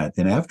doing that,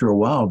 then after a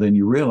while, then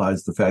you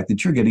realize the fact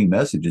that you're getting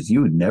messages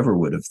you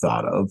would have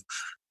thought of.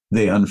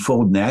 They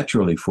unfold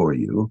naturally for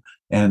you.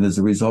 And as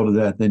a result of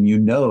that, then you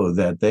know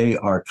that they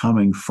are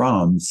coming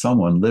from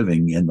someone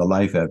living in the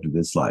life after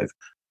this life.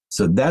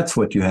 So that's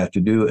what you have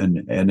to do.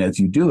 And as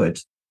you do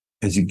it,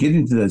 as you get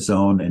into that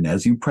zone and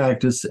as you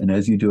practice and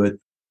as you do it,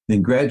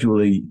 then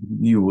gradually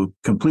you will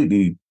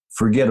completely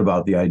forget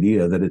about the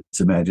idea that it's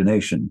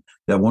imagination.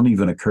 That won't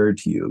even occur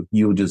to you.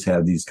 You'll just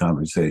have these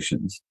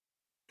conversations.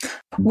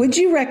 Would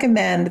you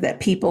recommend that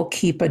people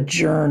keep a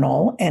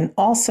journal? And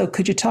also,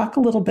 could you talk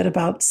a little bit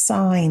about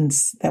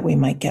signs that we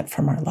might get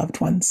from our loved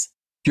ones?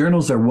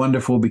 Journals are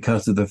wonderful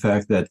because of the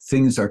fact that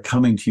things are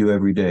coming to you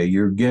every day.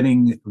 You're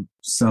getting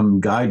some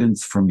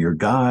guidance from your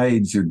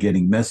guides. You're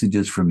getting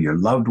messages from your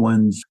loved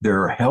ones.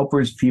 There are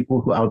helpers,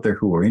 people out there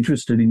who are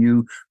interested in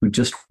you, who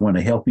just want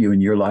to help you in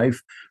your life.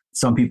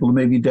 Some people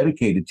may be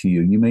dedicated to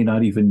you. You may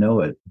not even know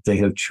it. They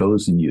have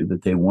chosen you,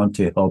 that they want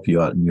to help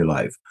you out in your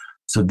life.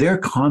 So they're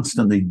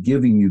constantly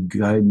giving you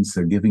guidance.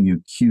 They're giving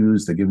you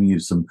cues. They're giving you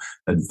some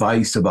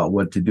advice about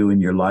what to do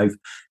in your life.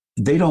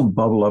 They don't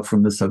bubble up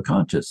from the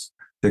subconscious.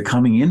 They're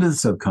coming into the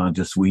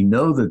subconscious. We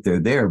know that they're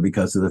there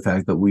because of the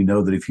fact that we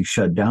know that if you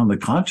shut down the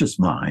conscious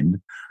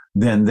mind,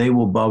 then they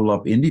will bubble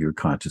up into your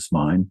conscious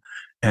mind,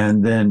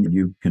 and then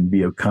you can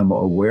become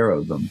aware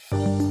of them.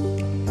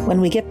 When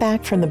we get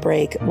back from the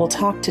break, we'll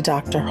talk to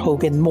Dr.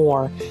 Hogan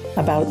more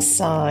about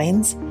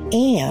signs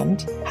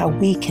and how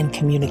we can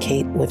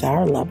communicate with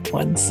our loved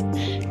ones.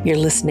 You're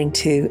listening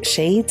to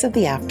Shades of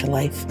the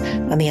Afterlife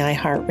on the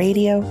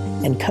iHeartRadio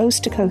and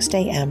Coast to Coast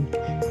AM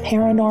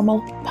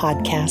Paranormal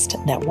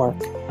Podcast Network.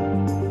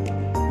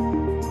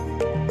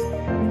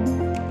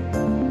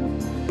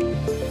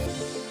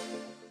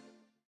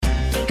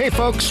 Hey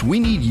folks, we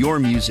need your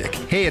music.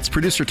 Hey, it's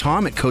producer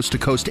Tom at Coast to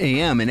Coast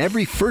AM, and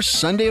every first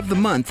Sunday of the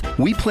month,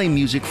 we play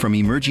music from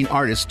emerging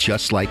artists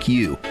just like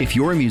you. If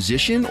you're a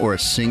musician or a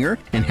singer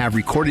and have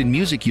recorded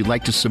music you'd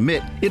like to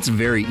submit, it's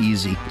very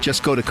easy.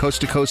 Just go to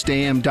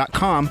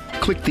coasttocoastam.com,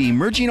 click the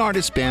Emerging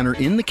Artists banner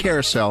in the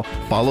carousel,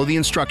 follow the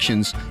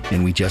instructions,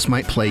 and we just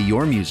might play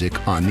your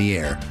music on the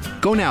air.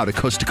 Go now to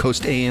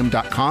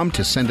coasttocoastam.com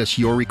to send us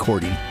your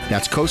recording.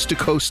 That's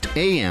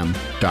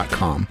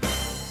coasttocoastam.com.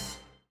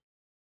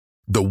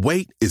 The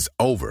wait is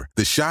over.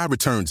 The Chi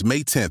returns May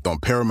 10th on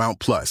Paramount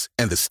Plus,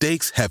 and the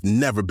stakes have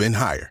never been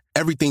higher.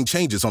 Everything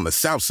changes on the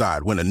South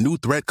Side when a new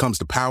threat comes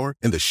to power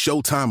in the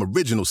Showtime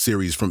original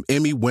series from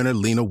Emmy winner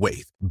Lena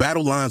Waithe.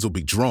 Battle lines will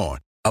be drawn,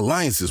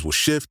 alliances will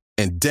shift,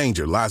 and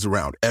danger lies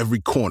around every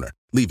corner,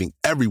 leaving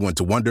everyone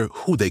to wonder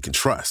who they can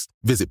trust.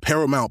 Visit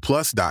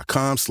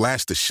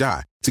ParamountPlus.com/The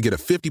Chi to get a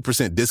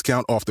 50%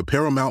 discount off the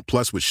Paramount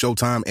Plus with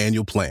Showtime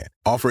annual plan.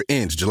 Offer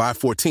ends July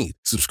 14th.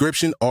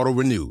 Subscription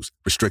auto-renews.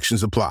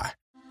 Restrictions apply.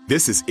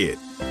 This is it.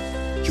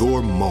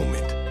 Your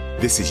moment.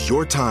 This is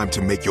your time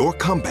to make your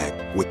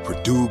comeback with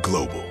Purdue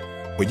Global.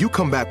 When you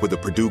come back with a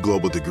Purdue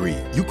Global degree,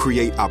 you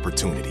create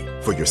opportunity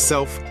for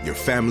yourself, your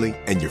family,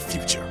 and your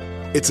future.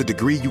 It's a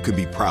degree you can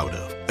be proud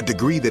of, a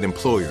degree that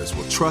employers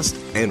will trust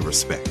and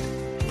respect.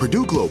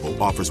 Purdue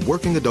Global offers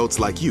working adults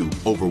like you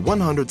over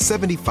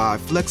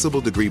 175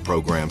 flexible degree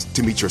programs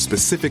to meet your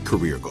specific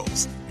career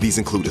goals. These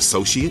include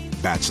associate,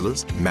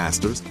 bachelor's,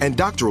 master's, and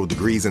doctoral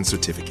degrees and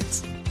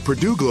certificates.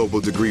 Purdue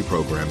Global degree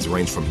programs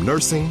range from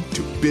nursing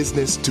to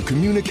business to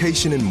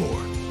communication and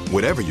more.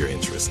 Whatever your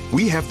interest,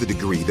 we have the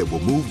degree that will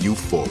move you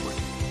forward.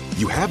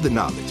 You have the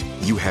knowledge,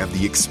 you have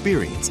the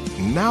experience.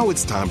 Now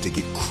it's time to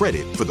get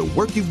credit for the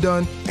work you've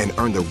done and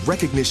earn the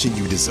recognition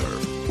you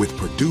deserve with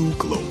Purdue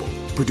Global,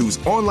 Purdue's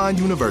online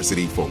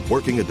university for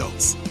working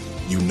adults.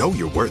 You know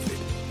you're worth it.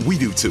 We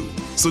do too.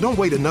 So don't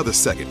wait another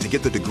second to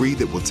get the degree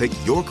that will take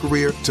your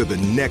career to the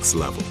next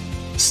level.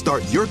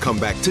 Start your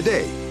comeback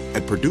today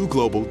at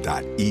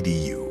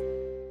purdueglobal.edu.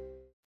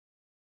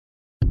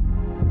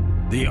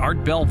 The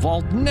Art Bell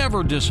Vault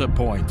never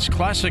disappoints.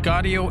 Classic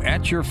audio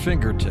at your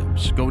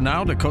fingertips. Go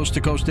now to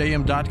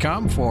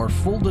coasttocoastam.com for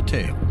full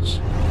details.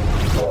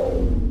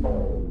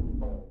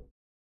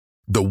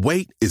 The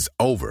wait is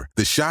over.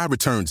 The Chi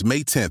returns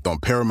May 10th on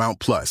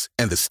Paramount Plus,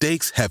 and the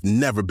stakes have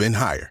never been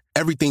higher.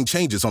 Everything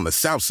changes on the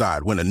South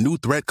Side when a new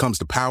threat comes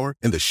to power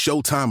in the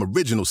Showtime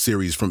original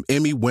series from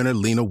Emmy winner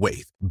Lena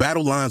Waithe.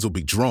 Battle lines will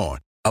be drawn,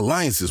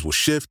 alliances will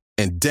shift,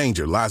 and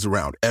danger lies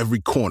around every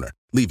corner,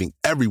 leaving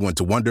everyone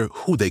to wonder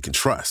who they can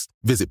trust.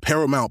 Visit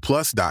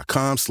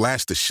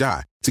ParamountPlus.com/The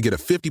Chi to get a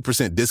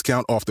 50%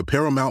 discount off the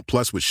Paramount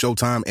Plus with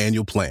Showtime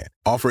annual plan.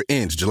 Offer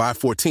ends July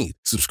 14th.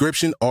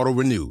 Subscription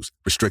auto-renews.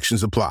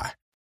 Restrictions apply.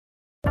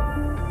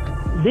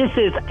 This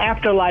is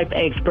Afterlife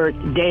expert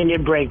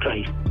Daniel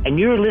Brinkley, and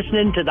you're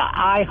listening to the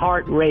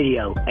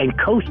iHeartRadio and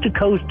Coast to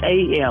Coast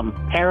AM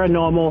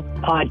Paranormal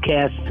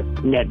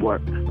Podcast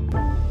Network.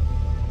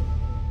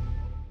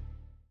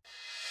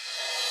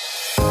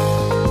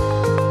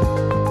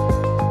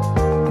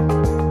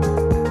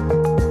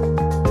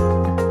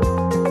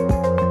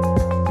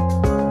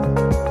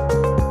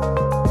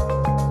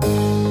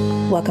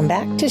 Welcome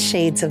back to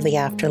Shades of the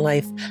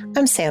Afterlife.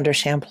 I'm Sandra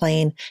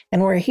Champlain,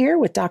 and we're here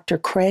with Dr.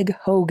 Craig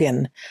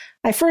Hogan.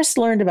 I first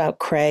learned about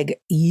Craig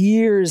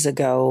years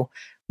ago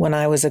when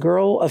I was a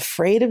girl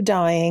afraid of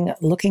dying,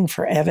 looking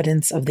for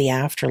evidence of the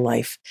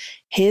afterlife.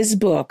 His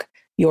book,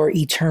 Your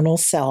Eternal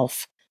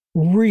Self,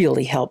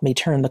 really helped me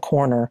turn the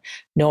corner,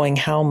 knowing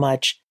how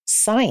much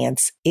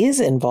science is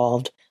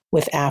involved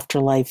with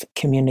afterlife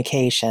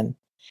communication.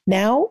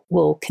 Now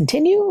we'll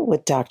continue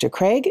with Dr.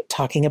 Craig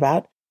talking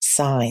about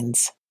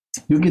signs.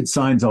 You get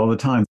signs all the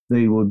time.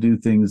 They will do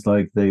things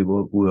like they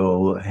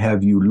will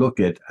have you look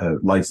at a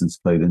license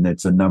plate, and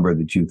it's a number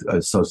that you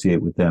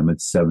associate with them.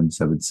 It's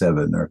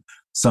 777 or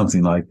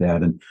something like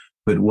that.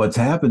 But what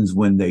happens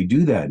when they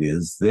do that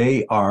is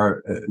they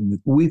are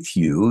with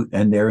you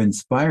and they're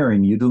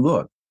inspiring you to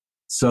look.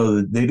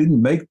 So they didn't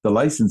make the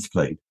license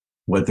plate.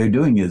 What they're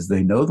doing is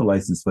they know the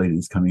license plate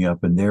is coming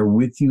up and they're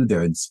with you.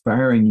 They're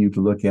inspiring you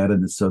to look at it.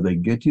 And so they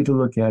get you to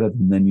look at it,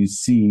 and then you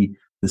see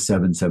the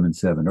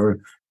 777.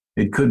 Or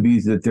it could be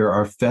that there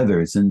are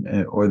feathers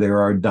or there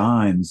are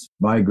dimes.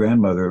 My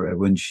grandmother,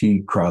 when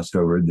she crossed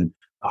over, then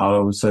all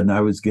of a sudden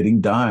I was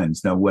getting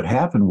dimes. Now, what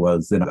happened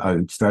was that I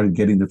started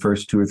getting the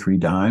first 2 or 3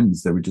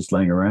 dimes that were just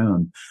laying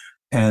around.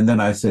 And then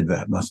I said,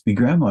 that must be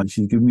Grandma.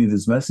 She's giving me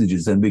these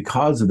messages. And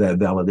because of that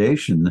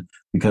validation,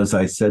 because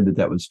I said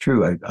that was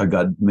true, I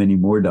got many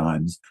more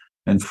dimes.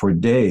 And for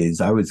days,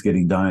 I was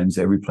getting dimes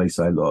every place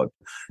I looked.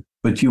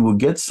 But you will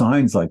get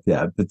signs like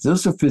that. But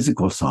those are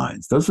physical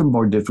signs. Those are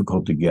more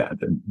difficult to get.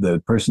 And the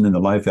person in the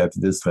life after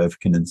this life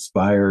can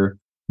inspire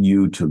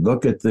you to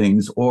look at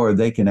things, or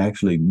they can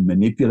actually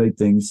manipulate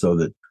things so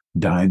that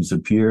dimes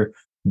appear.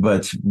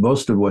 But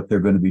most of what they're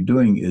going to be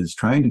doing is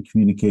trying to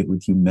communicate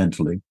with you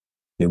mentally.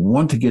 They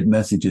want to get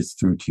messages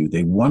through to you.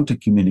 They want to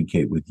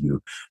communicate with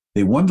you.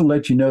 They want to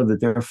let you know that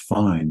they're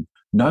fine,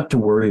 not to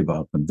worry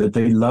about them, that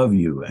they love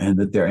you, and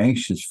that they're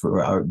anxious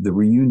for the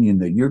reunion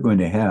that you're going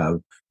to have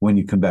when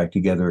you come back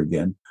together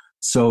again.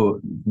 So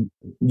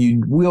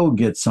you will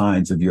get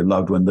signs of your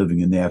loved one living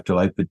in the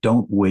afterlife, but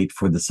don't wait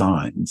for the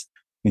signs.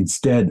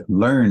 Instead,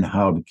 learn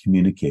how to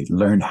communicate,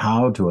 learn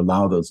how to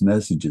allow those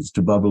messages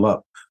to bubble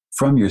up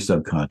from your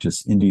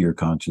subconscious into your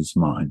conscious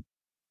mind.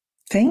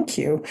 Thank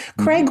you.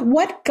 Craig,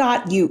 what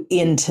got you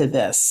into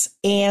this,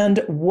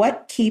 and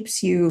what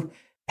keeps you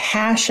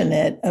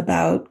passionate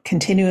about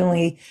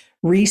continually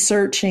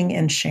researching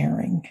and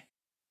sharing?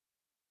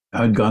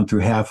 I'd gone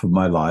through half of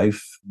my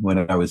life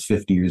when I was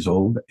 50 years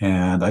old,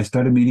 and I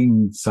started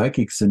meeting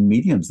psychics and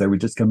mediums that were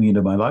just coming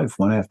into my life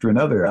one after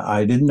another.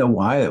 I didn't know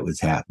why it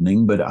was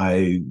happening, but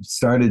I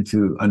started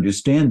to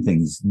understand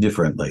things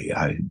differently.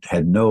 I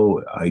had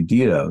no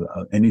idea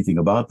anything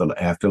about the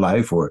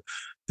afterlife or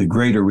the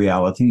greater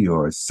reality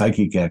or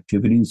psychic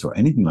activities or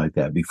anything like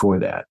that before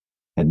that.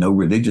 I had no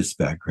religious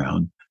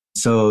background.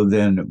 So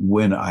then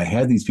when I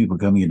had these people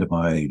coming into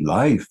my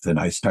life, then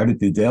I started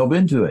to delve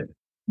into it.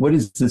 What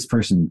is this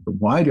person?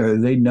 Why do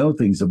they know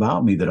things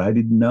about me that I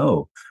didn't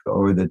know,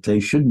 or that they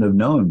shouldn't have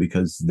known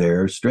because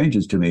they're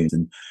strangers to me?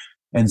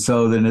 And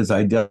so then as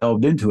I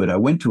delved into it, I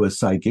went to a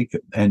psychic,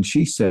 and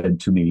she said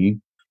to me,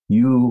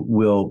 you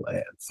will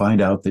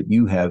find out that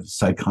you have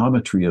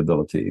psychometry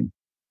ability.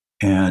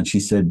 And she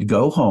said,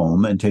 go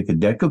home and take a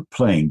deck of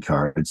playing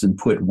cards and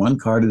put one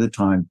card at a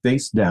time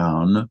face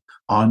down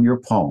on your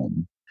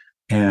palm,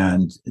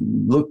 and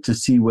look to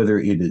see whether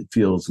it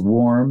feels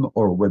warm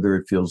or whether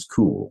it feels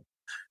cool.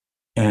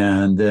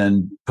 And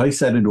then place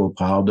that into a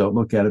pile, don't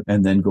look at it,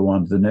 and then go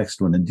on to the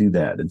next one and do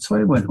that. And so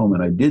I went home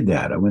and I did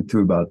that. I went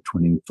through about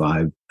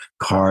 25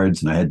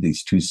 cards, and I had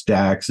these two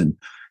stacks, and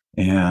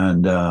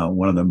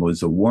one of them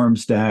was a warm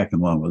stack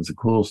and one was a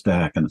cool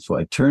stack. And so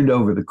I turned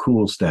over the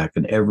cool stack,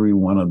 and every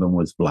one of them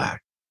was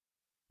black.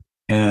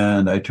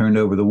 And I turned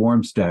over the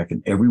warm stack,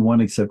 and every one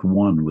except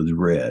one was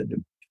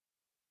red.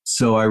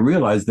 So I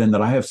realized then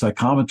that I have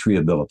psychometry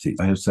ability.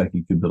 I have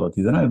psychic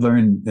ability. Then I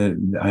learned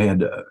that I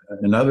had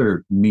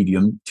another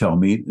medium tell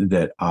me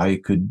that I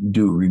could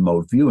do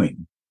remote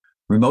viewing.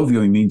 Remote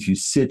viewing means you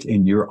sit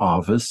in your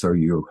office or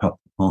your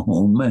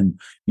home and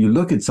you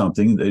look at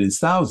something that is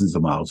thousands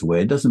of miles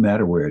away. It doesn't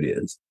matter where it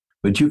is,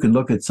 but you can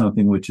look at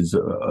something which is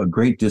a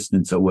great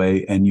distance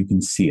away and you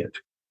can see it.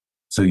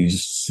 So you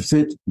just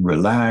sit,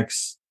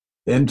 relax,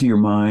 empty your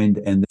mind,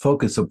 and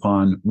focus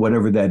upon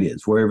whatever that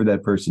is, wherever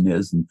that person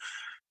is. And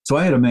so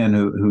I had a man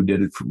who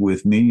did it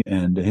with me,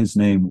 and his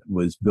name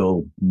was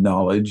Bill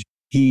Knowledge.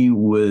 He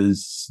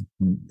was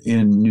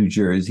in New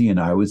Jersey and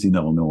I was in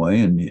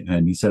Illinois,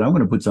 and he said, I'm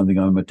going to put something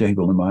on my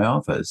table in my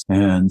office.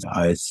 And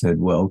I said,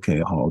 well,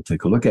 okay, I'll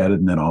take a look at it,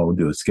 and then I'll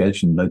do a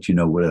sketch and let you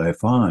know what I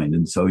find.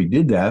 And so he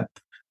did that.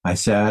 I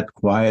sat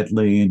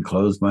quietly and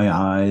closed my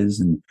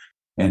eyes, and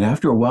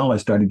after a while, I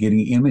started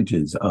getting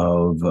images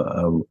of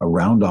a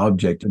round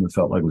object, and it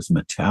felt like it was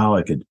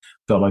metallic. It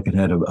felt like it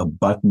had a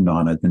button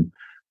on it.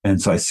 And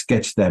so I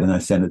sketched that and I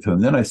sent it to him.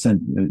 Then I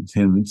sent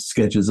him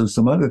sketches of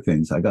some other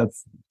things. I got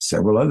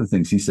several other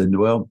things. He said,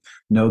 well,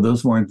 no,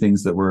 those weren't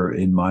things that were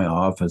in my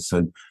office.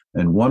 And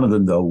one of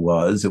them, though,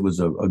 was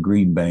a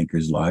green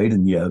banker's light.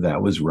 And yeah,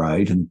 that was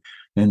right.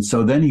 And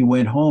so then he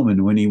went home.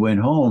 And when he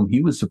went home,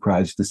 he was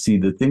surprised to see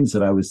the things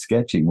that I was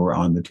sketching were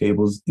on the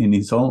tables in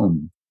his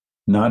home,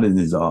 not in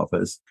his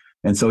office.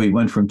 And so he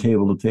went from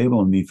table to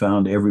table and he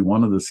found every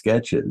one of the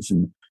sketches.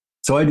 And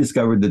so I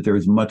discovered that there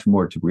is much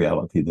more to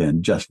reality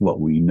than just what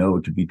we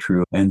know to be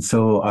true. And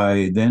so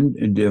I then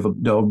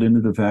delved into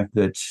the fact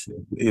that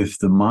if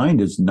the mind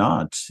is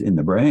not in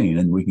the brain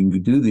and we can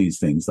do these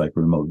things like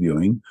remote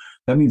viewing,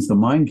 that means the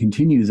mind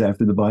continues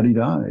after the body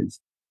dies.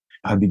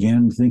 I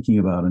began thinking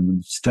about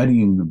and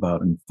studying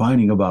about and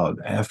finding about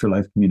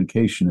afterlife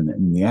communication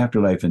and the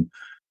afterlife.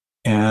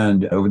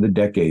 And over the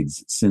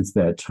decades since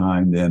that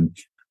time, then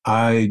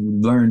I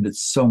learned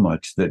so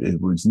much that it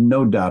was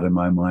no doubt in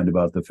my mind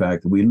about the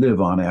fact that we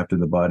live on after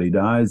the body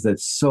dies.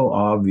 That's so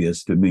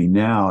obvious to me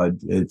now.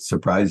 It's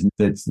surprising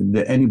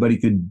that anybody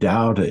could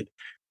doubt it.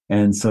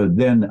 And so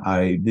then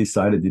I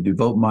decided to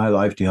devote my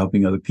life to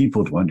helping other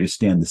people to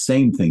understand the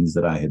same things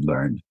that I had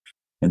learned.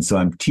 And so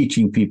I'm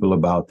teaching people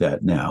about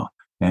that now.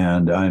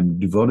 And I'm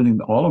devoting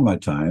all of my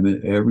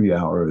time, every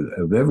hour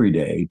of every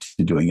day,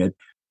 to doing it,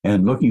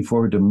 and looking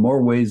forward to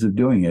more ways of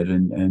doing it.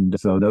 And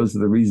so those are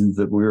the reasons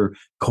that we're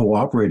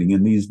cooperating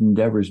in these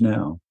endeavors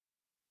now.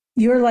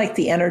 You're like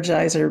the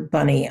Energizer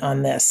Bunny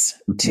on this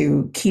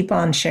to keep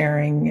on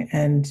sharing,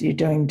 and you're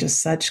doing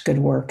just such good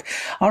work.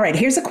 All right,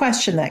 here's a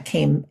question that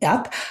came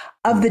up.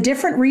 Of the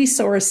different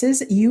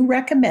resources you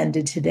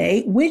recommended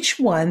today, which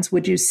ones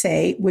would you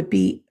say would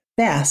be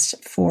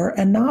best for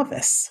a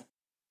novice?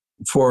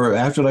 For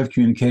afterlife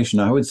communication,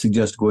 I would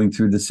suggest going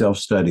through the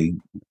self-study,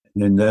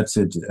 and that's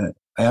at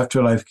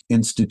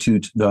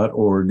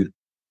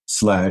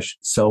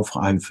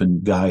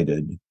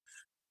afterlifeinstitute.org/self-guided.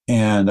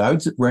 And I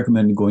would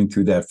recommend going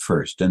through that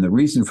first. And the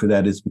reason for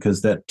that is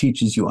because that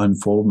teaches you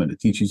unfoldment. It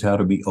teaches you how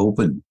to be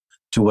open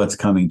to what's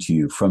coming to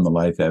you from the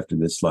life after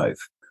this life.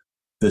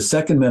 The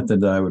second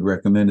method that I would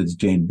recommend is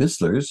Jane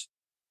Bisler's.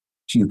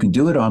 You can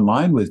do it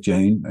online with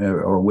Jane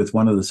or with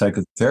one of the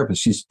psychotherapists.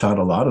 She's taught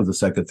a lot of the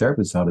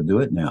psychotherapists how to do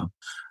it now.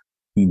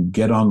 You can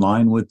get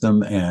online with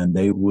them and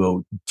they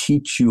will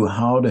teach you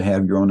how to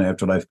have your own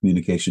afterlife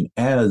communication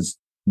as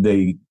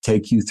they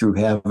take you through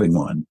having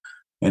one.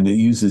 And it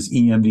uses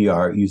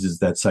EMDR, it uses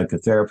that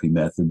psychotherapy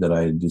method that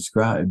I had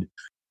described.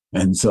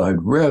 And so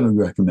I'd really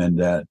recommend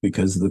that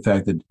because of the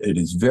fact that it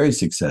is very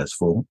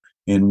successful.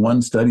 In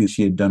one study,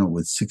 she had done it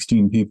with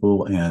 16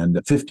 people, and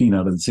 15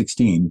 out of the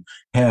 16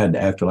 had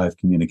afterlife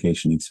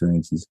communication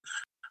experiences.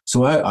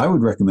 So I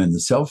would recommend the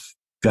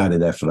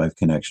self-guided afterlife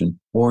connection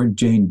or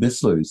Jane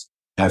Bisler's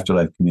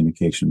afterlife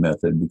communication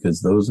method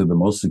because those are the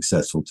most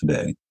successful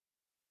today.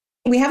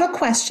 We have a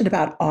question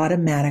about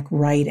automatic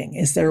writing.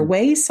 Is there a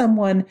way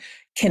someone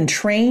can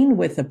train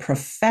with a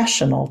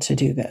professional to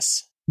do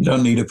this? You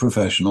don't need a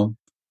professional.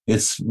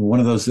 It's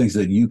one of those things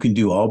that you can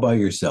do all by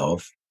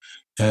yourself.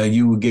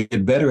 You will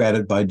get better at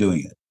it by doing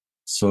it.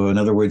 So in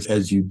other words,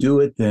 as you do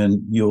it,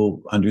 then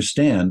you'll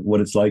understand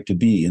what it's like to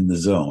be in the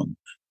zone,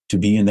 to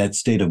be in that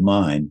state of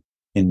mind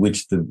in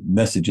which the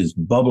messages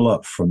bubble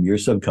up from your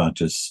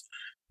subconscious.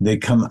 They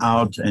come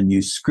out and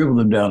you scribble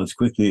them down as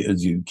quickly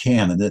as you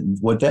can. And then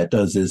what that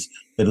does is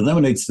it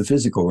eliminates the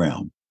physical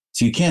realm.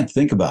 So you can't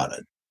think about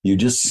it. You're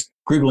just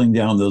scribbling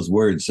down those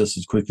words just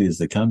as quickly as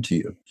they come to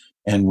you.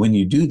 And when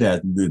you do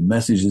that, the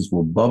messages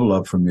will bubble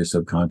up from your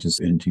subconscious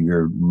into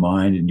your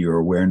mind and your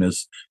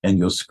awareness, and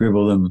you'll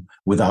scribble them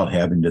without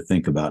having to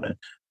think about it.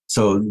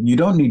 So you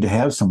don't need to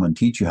have someone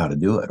teach you how to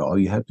do it. All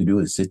you have to do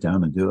is sit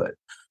down and do it.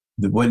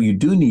 What you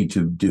do need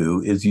to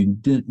do is you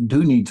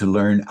do need to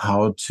learn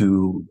how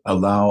to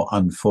allow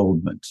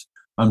unfoldment.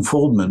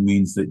 Unfoldment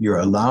means that you're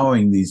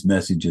allowing these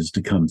messages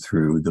to come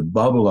through, the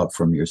bubble up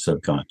from your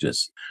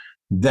subconscious.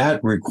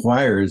 That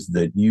requires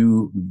that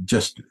you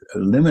just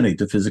eliminate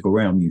the physical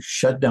realm. You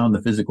shut down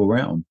the physical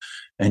realm.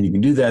 And you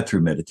can do that through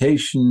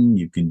meditation.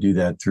 You can do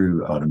that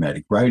through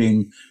automatic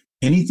writing.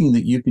 Anything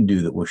that you can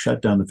do that will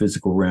shut down the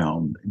physical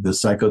realm. The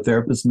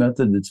psychotherapist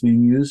method that's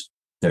being used,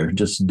 they're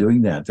just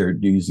doing that. They're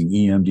using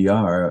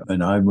EMDR,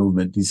 an eye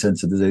movement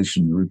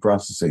desensitization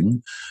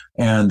reprocessing,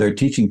 and they're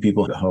teaching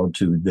people how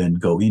to then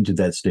go into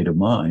that state of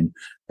mind.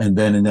 And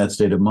then in that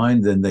state of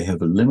mind, then they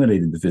have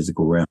eliminated the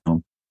physical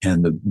realm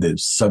and the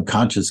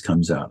subconscious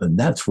comes out. And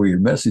that's where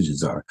your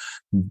messages are.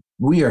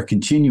 We are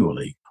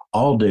continually,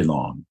 all day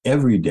long,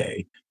 every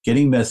day,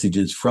 getting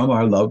messages from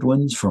our loved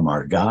ones, from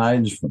our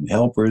guides, from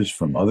helpers,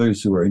 from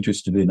others who are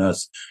interested in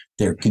us.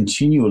 They're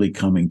continually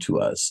coming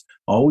to us.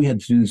 All we had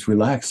to do is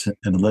relax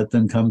and let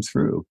them come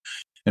through.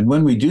 And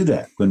when we do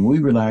that, when we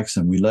relax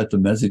and we let the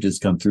messages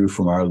come through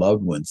from our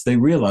loved ones, they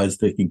realize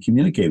they can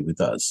communicate with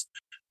us.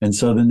 And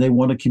so then they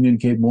want to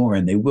communicate more,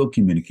 and they will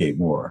communicate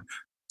more.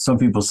 Some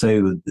people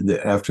say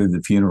after the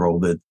funeral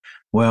that,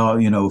 well,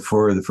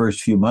 for the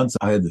first few months,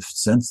 I had the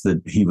sense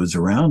that he was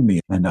around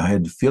me and I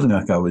had the feeling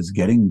like I was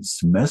getting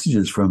some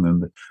messages from him.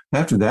 But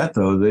after that,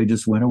 though, they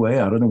just went away.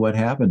 I don't know what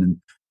happened.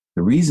 And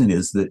the reason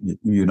is that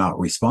you're not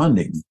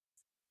responding.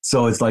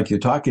 So it's like you're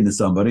talking to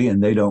somebody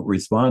and they don't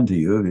respond to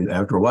you.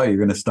 After a while, you're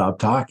going to stop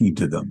talking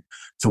to them.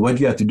 So what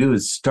you have to do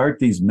is start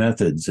these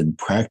methods and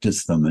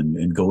practice them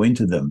and go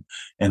into them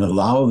and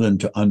allow them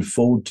to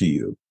unfold to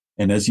you.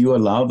 And as you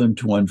allow them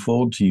to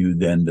unfold to you,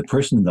 then the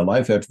person in the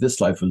life after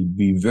this life will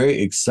be very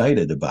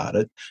excited about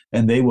it.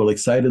 And they will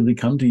excitedly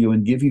come to you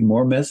and give you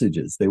more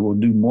messages. They will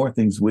do more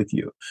things with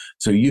you.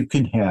 So you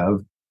can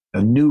have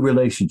a new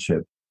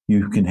relationship.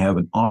 You can have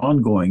an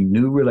ongoing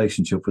new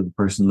relationship with the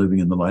person living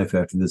in the life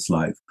after this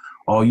life.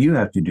 All you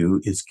have to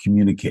do is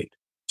communicate.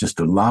 Just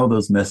allow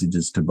those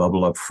messages to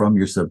bubble up from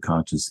your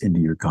subconscious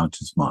into your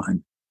conscious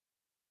mind.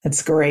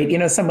 That's great.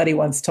 Somebody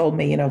once told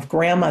me, if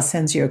grandma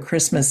sends you a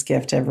Christmas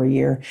gift every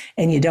year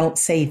and you don't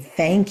say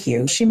thank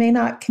you, she may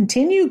not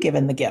continue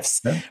giving the gifts,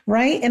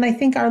 right? And I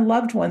think our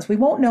loved ones, we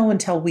won't know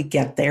until we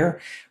get there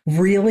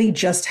really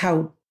just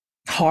how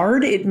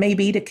hard it may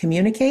be to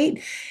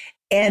communicate.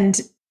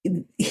 And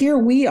here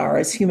we are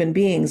as human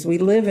beings, we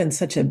live in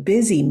such a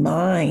busy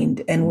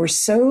mind and we're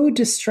so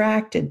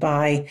distracted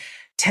by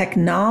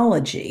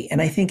technology.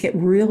 And I think it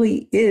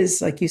really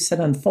is, like you said,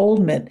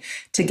 unfoldment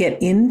to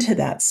get into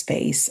that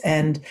space.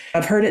 And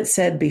I've heard it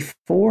said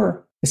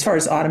before, As far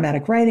as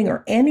automatic writing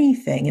or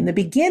anything, in the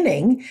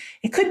beginning,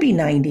 it could be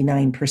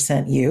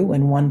 99% you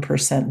and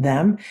 1%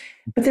 them,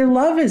 but their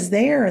love is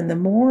there. And the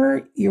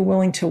more you're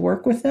willing to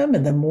work with them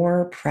and the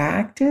more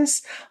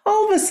practice,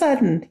 all of a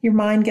sudden your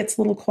mind gets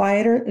a little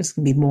quieter. There's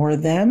going to be more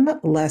them,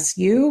 less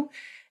you.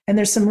 And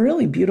there's some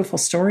really beautiful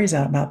stories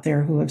out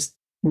there who have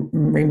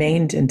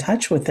remained in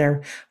touch with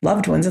their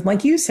loved ones. And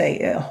like you say,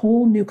 a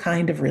whole new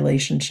kind of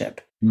relationship.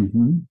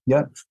 Mm-hmm.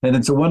 Yeah. And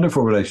it's a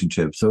wonderful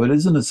relationship. So it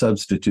isn't a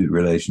substitute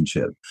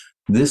relationship.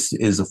 This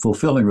is a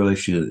fulfilling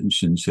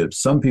relationship.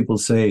 Some people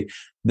say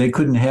they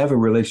couldn't have a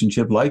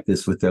relationship like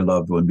this with their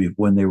loved one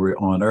when they were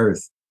on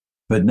earth,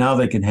 but now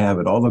they can have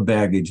it. All the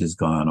baggage is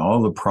gone.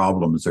 All the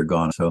problems are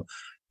gone. So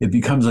it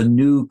becomes a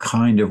new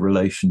kind of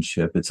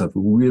relationship. It's a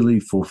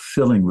really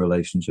fulfilling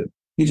relationship.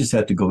 You just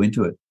have to go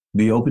into it,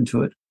 be open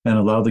to it, and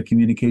allow the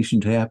communication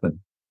to happen.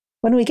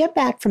 When we get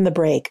back from the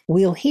break,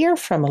 we'll hear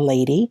from a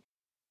lady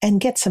and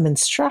get some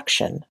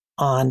instruction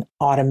on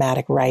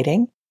automatic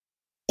writing.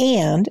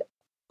 And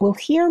we'll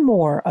hear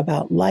more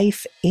about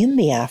life in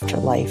the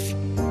afterlife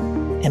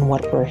and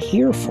what we're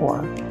here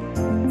for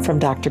from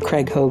Dr.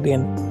 Craig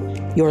Hogan.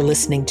 You're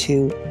listening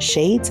to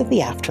Shades of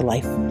the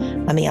Afterlife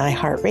on the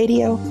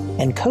iHeartRadio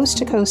and Coast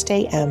to Coast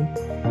AM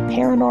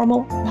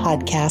Paranormal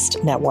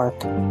Podcast Network.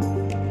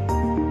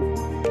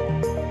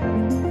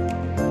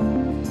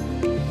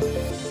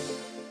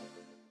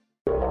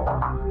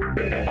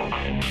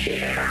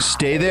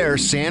 Stay there.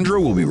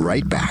 Sandra will be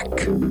right back.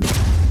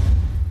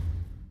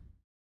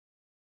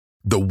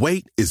 The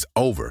wait is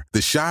over.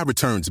 The Chi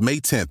returns May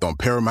 10th on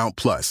Paramount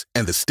Plus,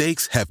 and the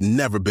stakes have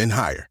never been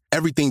higher.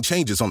 Everything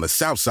changes on the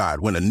South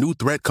Side when a new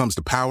threat comes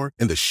to power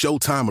in the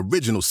Showtime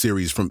original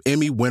series from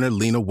Emmy winner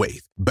Lena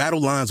Waithe.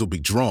 Battle lines will be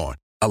drawn,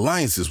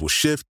 alliances will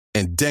shift,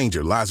 and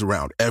danger lies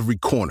around every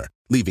corner,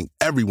 leaving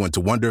everyone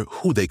to wonder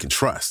who they can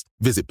trust.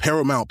 Visit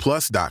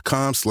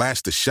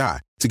ParamountPlus.com/The Chi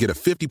to get a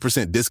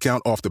 50%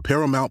 discount off the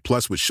Paramount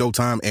Plus with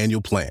Showtime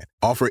annual plan.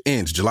 Offer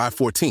ends July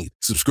 14th.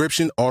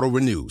 Subscription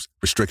auto-renews.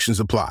 Restrictions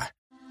apply.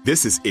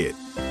 This is it.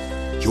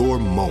 Your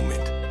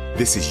moment.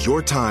 This is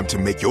your time to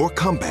make your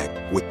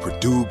comeback with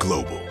Purdue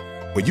Global.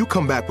 When you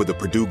come back with a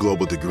Purdue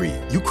Global degree,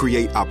 you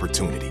create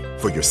opportunity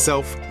for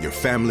yourself, your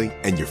family,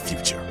 and your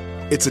future.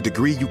 It's a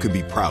degree you can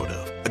be proud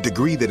of, a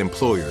degree that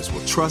employers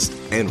will trust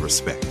and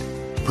respect.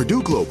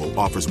 Purdue Global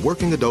offers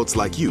working adults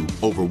like you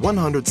over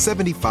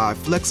 175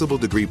 flexible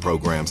degree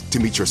programs to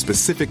meet your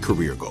specific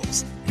career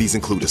goals. These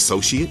include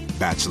associate,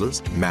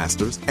 bachelor's,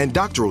 master's, and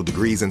doctoral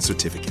degrees and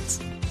certificates.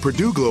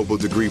 Purdue Global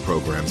degree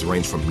programs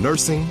range from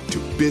nursing to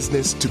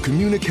business to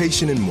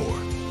communication and more.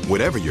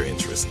 Whatever your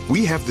interest,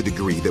 we have the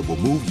degree that will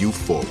move you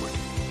forward.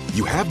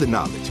 You have the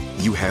knowledge,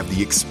 you have the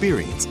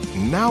experience.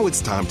 Now it's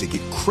time to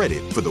get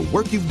credit for the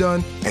work you've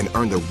done and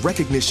earn the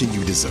recognition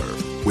you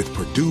deserve with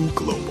Purdue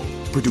Global,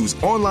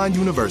 Purdue's online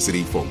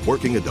university for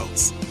working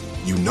adults.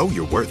 You know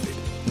you're worth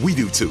it. We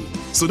do too.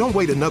 So don't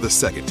wait another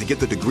second to get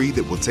the degree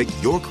that will take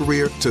your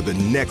career to the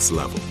next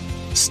level.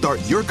 Start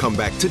your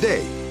comeback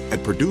today at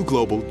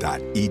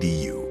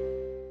purdueglobal.edu.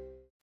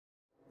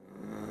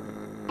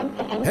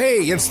 Hey,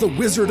 it's the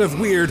Wizard of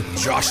Weird,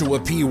 Joshua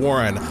P.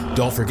 Warren.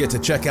 Don't forget to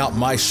check out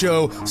my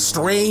show,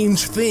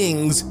 Strange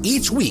Things,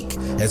 each week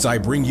as I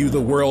bring you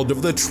the world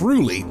of the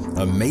truly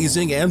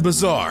amazing and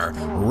bizarre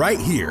right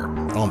here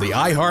on the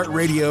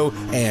iHeartRadio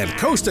and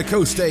Coast to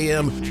Coast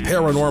AM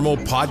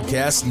Paranormal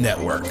Podcast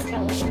Network.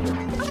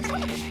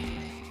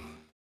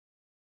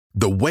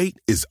 The wait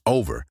is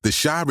over. The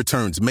Chi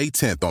returns May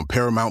 10th on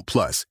Paramount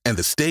Plus, and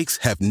the stakes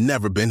have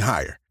never been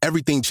higher.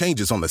 Everything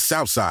changes on the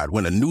South Side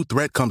when a new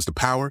threat comes to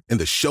power in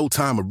the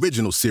Showtime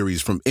original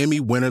series from Emmy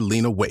winner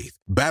Lena Waithe.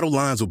 Battle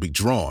lines will be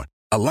drawn,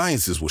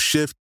 alliances will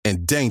shift,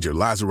 and danger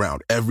lies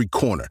around every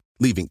corner,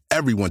 leaving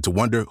everyone to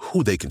wonder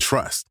who they can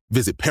trust.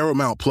 Visit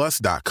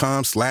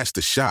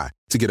ParamountPlus.com/The Chi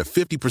to get a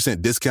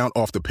 50% discount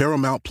off the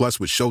Paramount Plus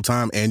with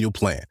Showtime annual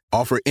plan.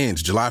 Offer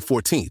ends July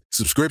 14th.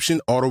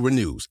 Subscription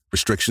auto-renews.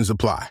 Restrictions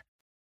apply.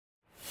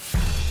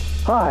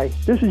 Hi,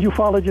 this is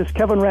ufologist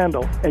Kevin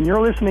Randall, and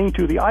you're listening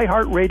to the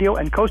iHeartRadio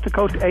and Coast to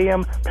Coast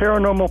AM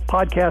Paranormal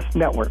Podcast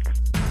Network.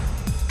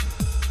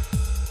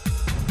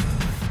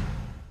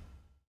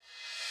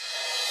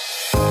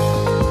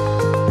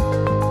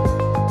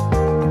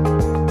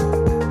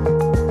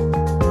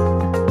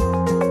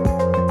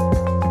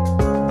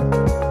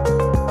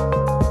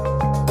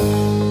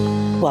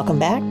 Welcome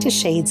back to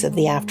Shades of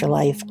the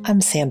Afterlife. I'm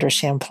Sandra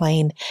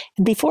Champlain.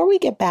 And before we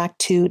get back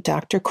to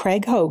Dr.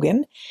 Craig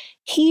Hogan,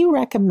 he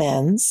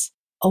recommends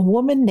a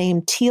woman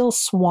named Teal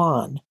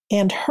Swan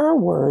and her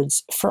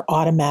words for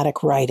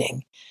automatic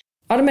writing.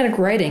 Automatic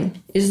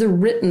writing is the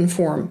written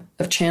form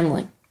of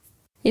channeling.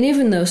 And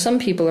even though some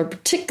people are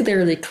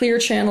particularly clear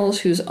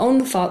channels whose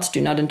own thoughts do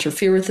not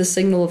interfere with the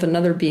signal of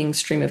another being's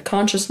stream of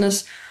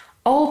consciousness,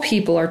 all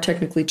people are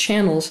technically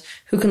channels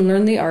who can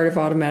learn the art of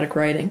automatic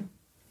writing.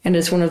 And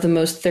it's one of the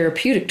most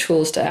therapeutic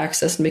tools to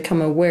access and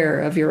become aware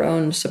of your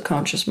own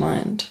subconscious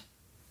mind.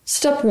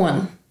 Step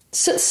 1.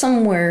 Sit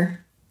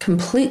somewhere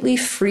completely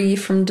free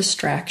from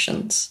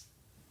distractions.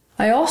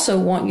 I also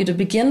want you to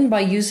begin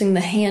by using the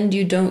hand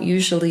you don't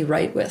usually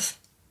write with.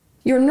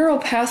 Your neural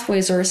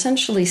pathways are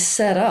essentially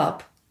set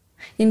up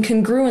in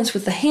congruence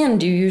with the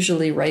hand you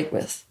usually write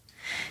with.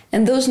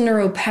 And those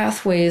neural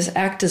pathways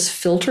act as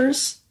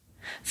filters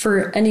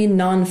for any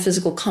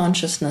non-physical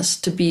consciousness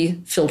to be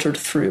filtered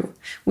through.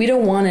 We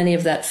don't want any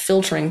of that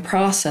filtering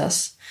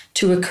process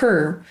to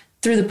occur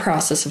through the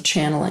process of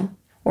channeling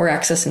or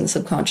accessing the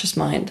subconscious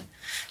mind.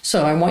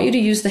 So I want you to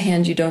use the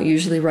hand you don't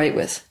usually write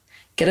with.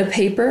 Get a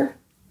paper,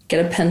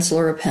 get a pencil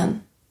or a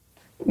pen.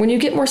 When you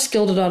get more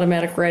skilled at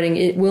automatic writing,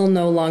 it will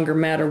no longer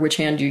matter which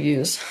hand you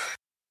use.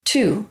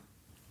 2,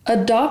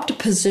 adopt a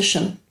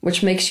position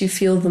which makes you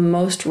feel the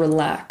most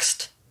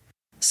relaxed.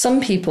 Some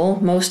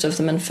people, most of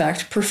them in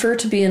fact, prefer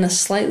to be in a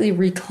slightly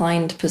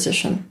reclined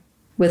position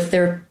with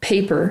their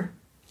paper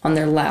on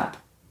their lap.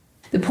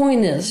 The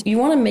point is, you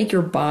want to make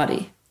your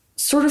body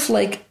sort of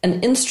like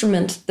an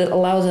instrument that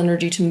allows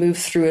energy to move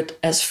through it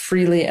as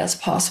freely as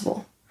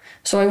possible.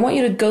 So I want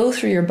you to go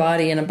through your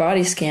body in a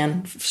body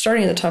scan,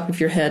 starting at the top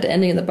of your head,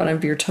 ending at the bottom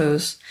of your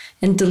toes,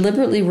 and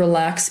deliberately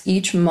relax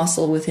each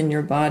muscle within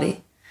your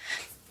body.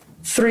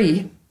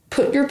 3,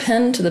 put your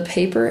pen to the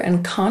paper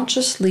and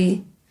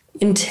consciously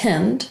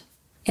intend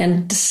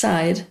and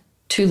decide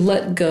to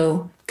let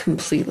go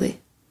completely.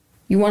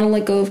 You want to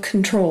let go of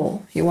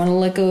control. You want to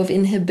let go of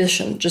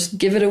inhibition. Just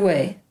give it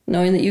away,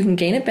 knowing that you can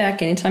gain it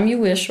back anytime you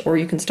wish, or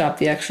you can stop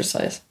the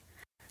exercise.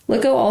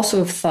 Let go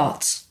also of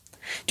thoughts.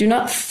 Do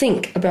not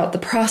think about the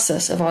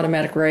process of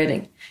automatic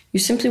writing. You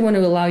simply want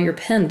to allow your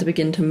pen to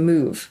begin to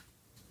move.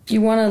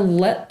 You want to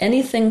let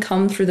anything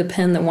come through the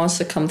pen that wants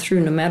to come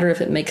through, no matter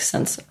if it makes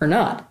sense or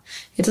not.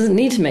 It doesn't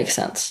need to make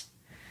sense.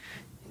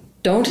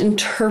 Don't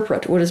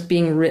interpret what is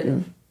being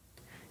written.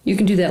 You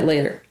can do that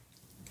later.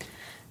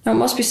 Now, it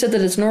must be said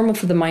that it's normal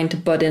for the mind to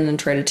butt in and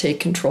try to take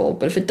control,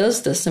 but if it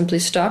does this, simply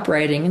stop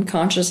writing and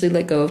consciously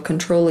let go of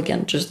control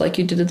again, just like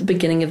you did at the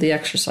beginning of the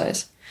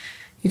exercise.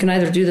 You can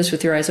either do this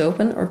with your eyes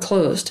open or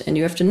closed, and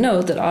you have to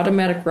note that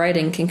automatic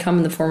writing can come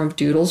in the form of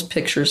doodles,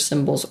 pictures,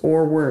 symbols,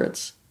 or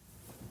words.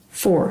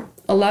 4,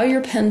 allow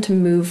your pen to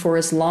move for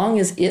as long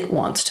as it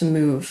wants to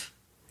move,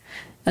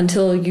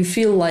 until you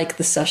feel like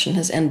the session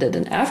has ended.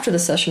 And after the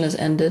session has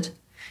ended,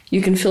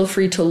 you can feel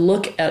free to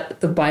look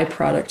at the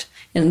byproduct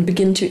and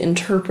begin to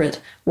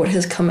interpret what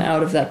has come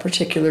out of that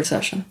particular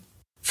session.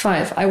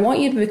 5, I want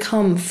you to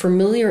become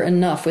familiar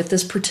enough with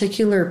this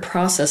particular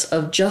process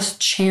of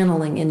just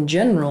channeling in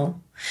general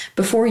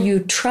before you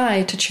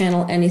try to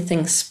channel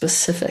anything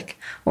specific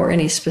or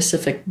any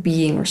specific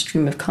being or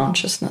stream of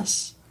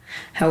consciousness.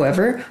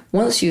 However,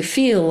 once you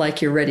feel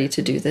like you're ready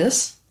to do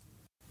this,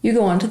 you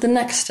go on to the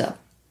next step.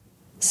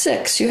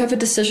 6, you have a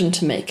decision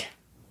to make.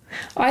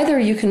 Either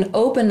you can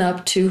open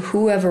up to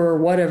whoever or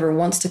whatever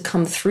wants to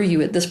come through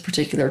you at this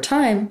particular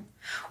time,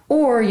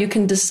 or you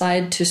can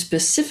decide to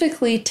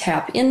specifically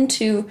tap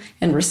into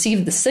and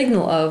receive the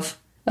signal of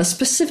a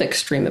specific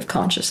stream of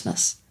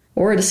consciousness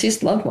or a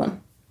deceased loved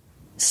one.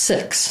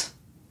 6,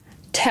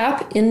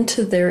 tap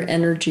into their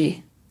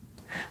energy.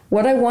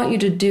 What I want you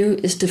to do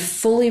is to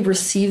fully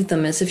receive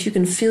them as if you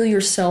can feel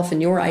yourself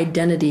and your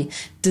identity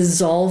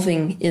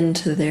dissolving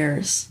into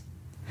theirs.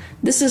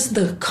 This is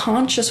the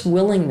conscious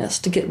willingness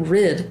to get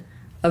rid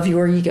of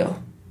your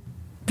ego.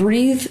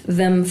 Breathe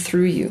them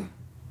through you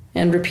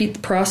and repeat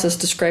the process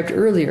described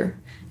earlier,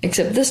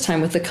 except this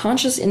time with the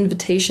conscious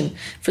invitation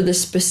for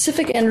this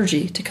specific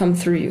energy to come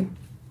through you.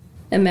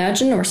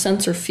 Imagine or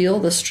sense or feel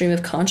the stream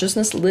of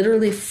consciousness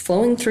literally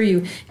flowing through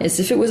you as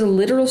if it was a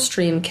literal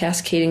stream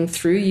cascading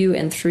through you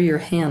and through your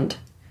hand.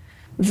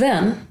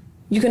 Then,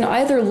 you can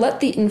either let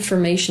the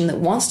information that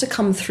wants to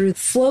come through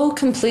flow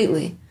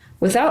completely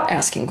without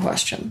asking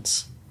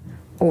questions,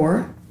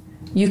 or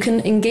you can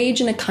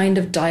engage in a kind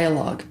of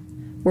dialogue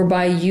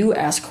whereby you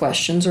ask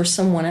questions or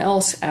someone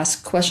else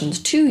asks questions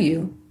to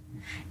you,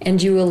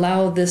 and you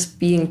allow this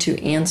being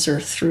to answer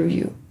through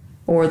you,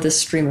 or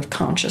this stream of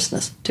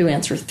consciousness to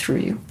answer through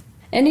you.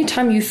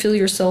 Anytime you feel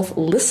yourself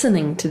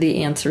listening to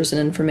the answers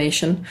and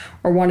information,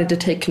 or wanting to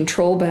take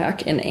control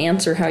back and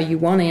answer how you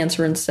want to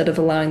answer instead of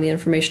allowing the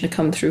information to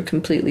come through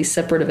completely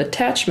separate of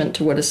attachment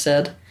to what is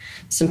said,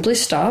 simply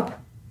stop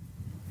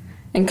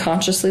and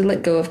consciously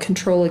let go of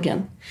control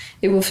again.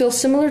 It will feel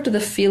similar to the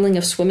feeling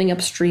of swimming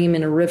upstream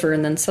in a river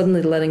and then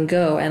suddenly letting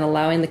go and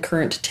allowing the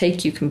current to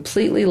take you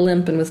completely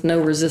limp and with no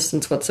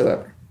resistance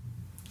whatsoever.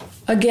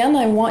 Again,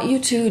 I want you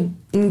to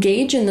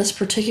engage in this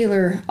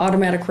particular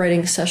automatic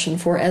writing session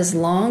for as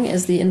long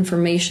as the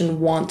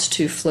information wants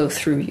to flow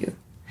through you.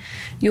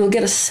 You'll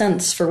get a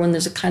sense for when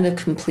there's a kind of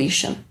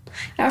completion.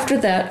 After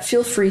that,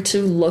 feel free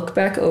to look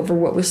back over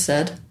what was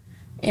said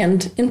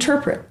and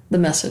interpret the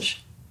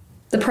message.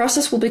 The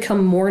process will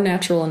become more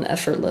natural and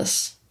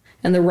effortless,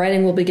 and the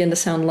writing will begin to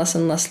sound less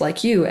and less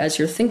like you as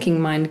your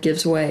thinking mind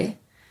gives way.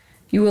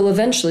 You will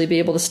eventually be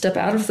able to step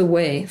out of the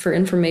way for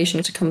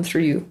information to come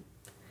through you.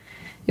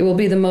 It will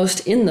be the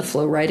most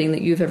in-the-flow writing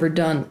that you've ever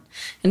done.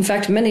 In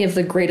fact, many of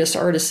the greatest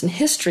artists in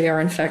history are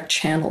in fact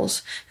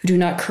channels who do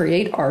not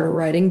create art or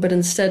writing, but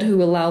instead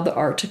who allow the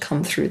art to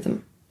come through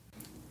them.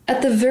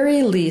 At the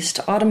very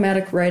least,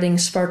 automatic writing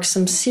sparks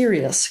some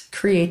serious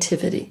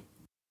creativity.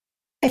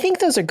 I think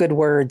those are good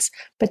words,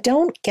 but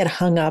don't get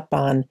hung up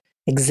on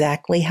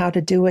exactly how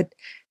to do it.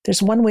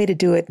 There's one way to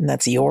do it, and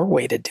that's your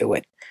way to do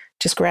it.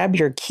 Just grab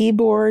your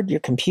keyboard, your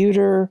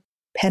computer,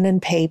 pen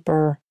and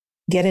paper,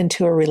 get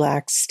into a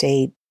relaxed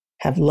state,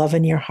 have love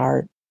in your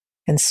heart,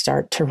 and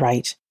start to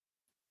write.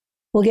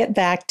 We'll get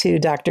back to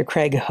Dr.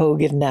 Craig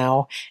Hogan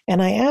now,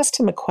 and I asked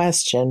him a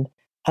question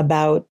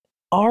about,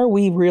 are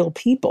we real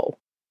people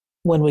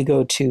when we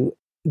go to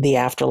the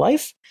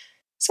afterlife?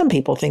 Some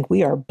people think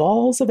we are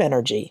balls of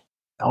energy.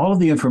 All of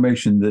the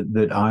information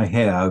that I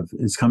have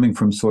is coming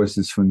from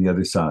sources from the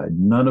other side.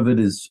 None of it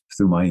is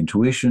through my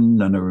intuition.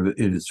 None of it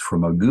is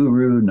from a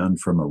guru, none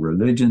from a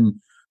religion.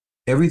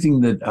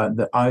 Everything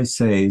that I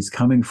say is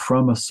coming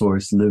from a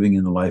source living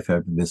in the life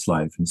after this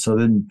life. And so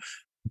then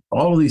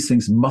all of these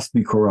things must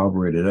be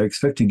corroborated. I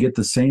expect to get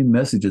the same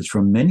messages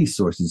from many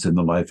sources in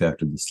the life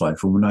after this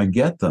life. And when I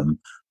get them,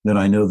 then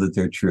I know that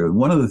they're true. And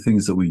one of the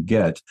things that we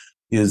get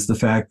is the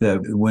fact that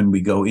when we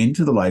go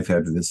into the life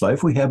after this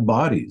life, we have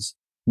bodies.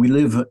 We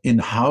live in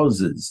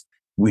houses,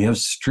 we have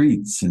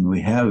streets, and we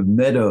have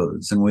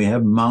meadows, and we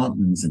have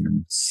mountains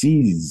and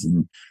seas,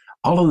 and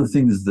all of the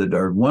things that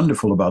are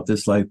wonderful about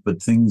this life,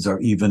 but things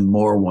are even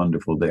more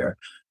wonderful there.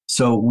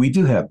 So we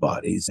do have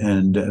bodies,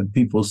 and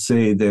people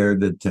say there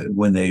that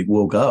when they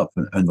woke up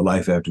in the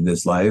life after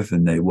this life,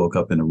 and they woke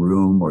up in a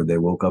room, or they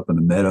woke up in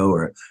a meadow,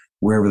 or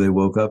wherever they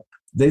woke up,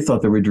 they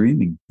thought they were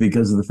dreaming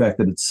because of the fact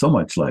that it's so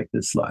much like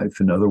this life.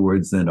 In other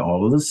words, then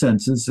all of the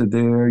senses are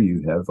there.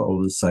 You have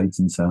all the sights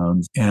and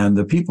sounds. And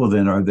the people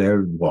then are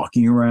there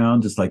walking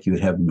around, just like you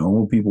would have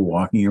normal people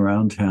walking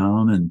around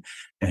town.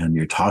 And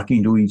you're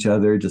talking to each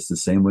other just the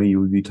same way you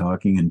would be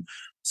talking. And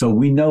so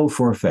we know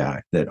for a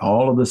fact that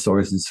all of the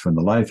sources from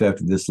the life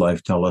after this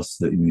life tell us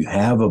that you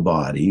have a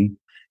body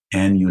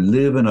and you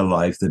live in a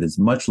life that is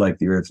much like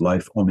the earth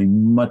life, only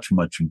much,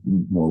 much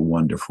more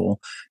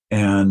wonderful.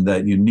 And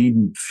that you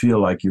needn't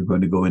feel like you're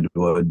going to go into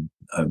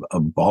a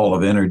ball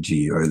of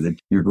energy, or that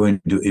you're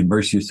going to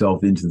immerse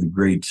yourself into the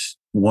great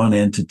one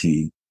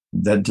entity.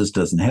 That just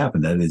doesn't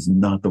happen. That is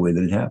not the way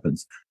that it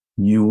happens.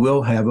 You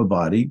will have a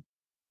body.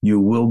 You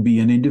will be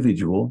an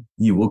individual.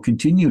 You will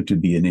continue to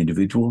be an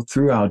individual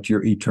throughout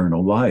your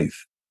eternal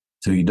life.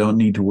 So you don't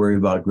need to worry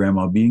about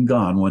grandma being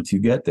gone once you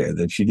get there,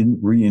 that she didn't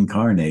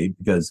reincarnate,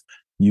 because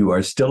you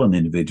are still an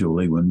individual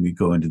when we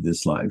go into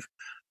this life.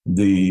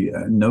 The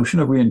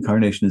notion of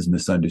reincarnation is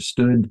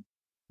misunderstood.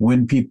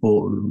 When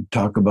people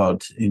talk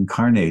about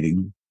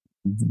incarnating,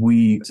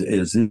 we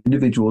as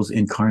individuals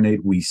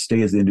incarnate, we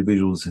stay as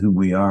individuals who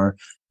we are,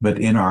 but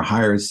in our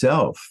higher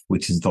self,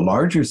 which is the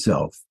larger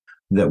self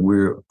that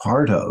we're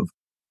part of,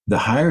 the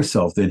higher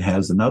self then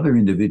has another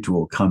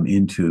individual come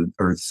into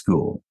Earth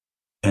School.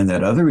 And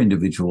that other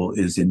individual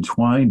is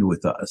entwined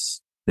with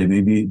us. They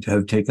maybe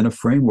have taken a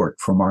framework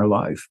from our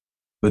life,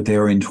 but they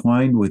are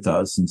entwined with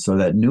us. And so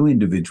that new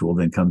individual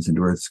then comes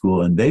into Earth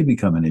School, and they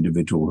become an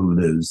individual who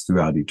lives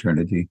throughout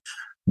eternity.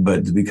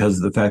 But because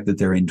of the fact that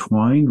they're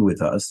entwined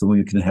with us, then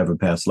we can have a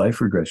past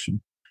life regression.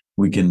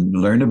 We can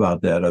learn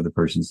about that other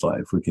person's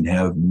life. We can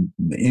have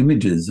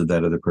images of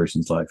that other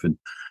person's life.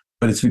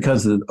 But it's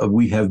because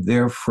we have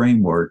their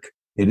framework.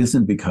 It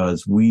isn't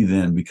because we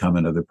then become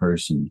another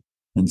person.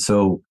 And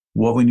so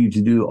what we need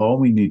to do, all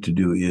we need to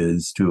do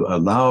is to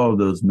allow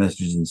those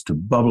messages to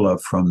bubble up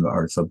from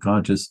our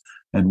subconscious,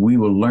 and we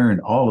will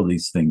learn all of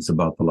these things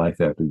about the life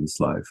after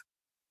this life.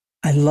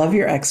 I love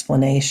your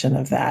explanation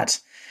of that,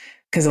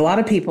 because a lot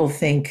of people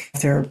think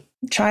if their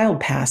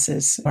child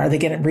passes, are they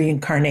getting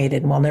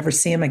reincarnated and we'll never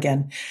see them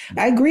again?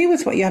 I agree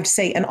with what you have to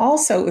say. And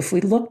also, if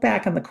we look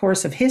back on the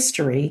course of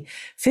history,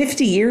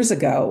 50 years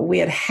ago, we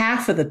had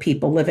half of the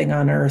people living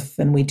on Earth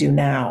than we do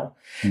now.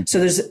 Mm-hmm. So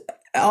there's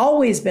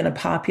always been a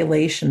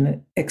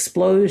population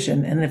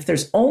explosion. And if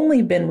there's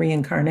only been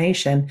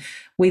reincarnation,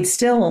 we'd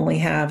still only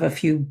have a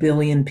few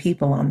billion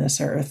people on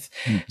this earth.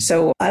 Mm-hmm.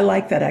 So I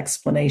like that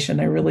explanation.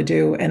 I really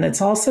do. And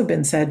it's also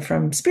been said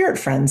from spirit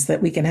friends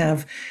that we can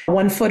have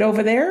 1 foot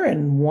over there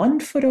and 1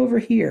 foot over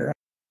here.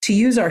 To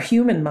use our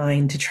human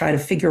mind to try to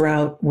figure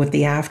out what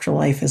the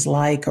afterlife is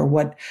like or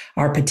what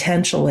our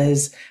potential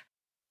is,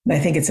 I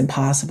think it's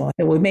impossible.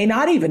 And we may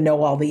not even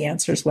know all the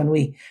answers when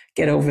we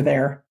get over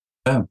there.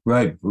 Yeah,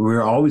 right.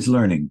 We're always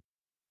learning.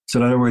 So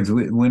in other words,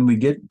 when we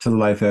get to the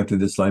life after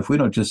this life, we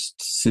don't just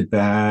sit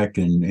back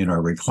and in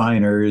our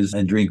recliners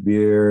and drink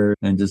beer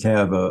and just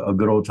have a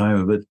good old time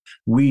of it.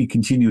 We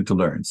continue to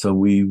learn. So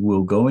we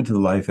will go into the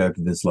life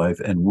after this life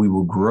and we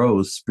will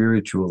grow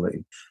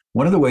spiritually.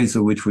 One of the ways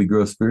in which we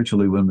grow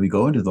spiritually when we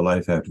go into the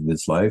life after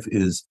this life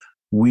is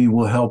we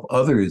will help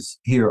others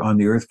here on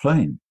the earth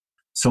plane.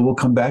 So we'll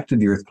come back to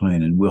the earth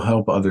plane and we'll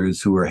help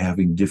others who are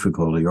having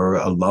difficulty or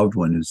a loved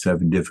one who's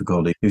having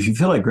difficulty. If you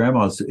feel like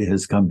grandma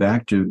has come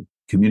back to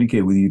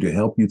communicate with you to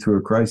help you through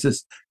a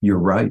crisis, you're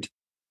right.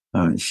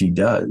 She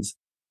does.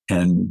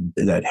 And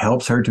that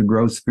helps her to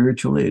grow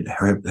spiritually.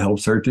 It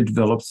helps her to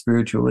develop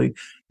spiritually.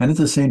 And at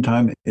the same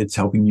time, it's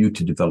helping you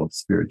to develop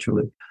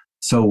spiritually.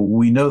 So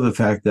we know the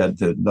fact that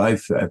the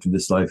life after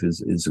this life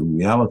is a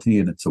reality,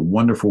 and it's a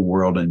wonderful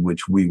world in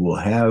which we will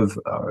have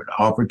an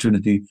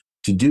opportunity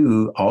to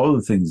do all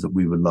the things that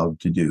we would love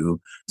to do.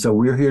 So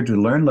we're here to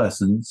learn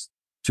lessons,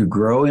 to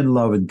grow in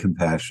love and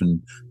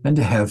compassion, and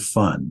to have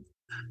fun.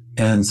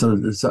 And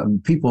so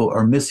some people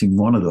are missing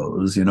one of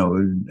those. It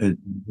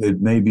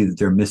may be that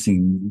they're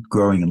missing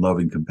growing in love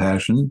and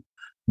compassion,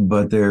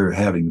 but they're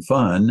having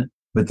fun.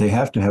 But they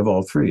have to have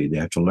all three. They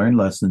have to learn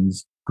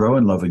lessons, grow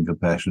in love and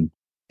compassion,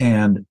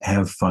 and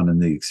have fun in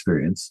the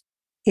experience.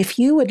 If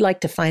you would like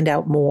to find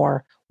out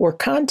more or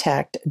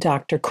contact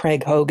Dr.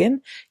 Craig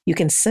Hogan, you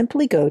can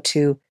simply go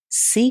to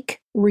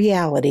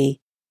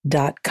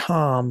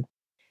seekreality.com.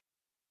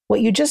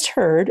 What you just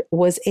heard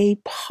was a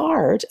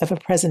part of a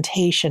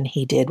presentation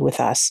he did with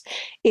us.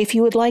 If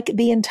you would like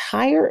the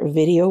entire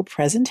video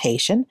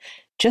presentation,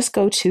 just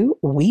go to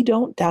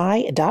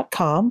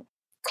WeDon'tDie.com,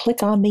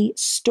 click on the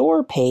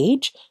store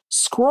page,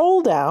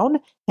 scroll down,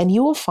 and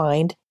you will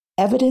find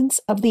Evidence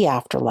of the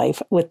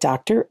Afterlife with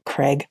Dr.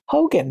 Craig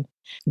Hogan.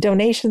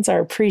 Donations are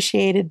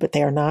appreciated, but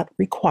they are not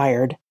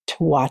required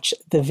to watch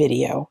the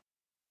video.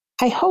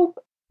 I hope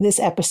this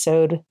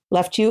episode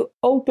left you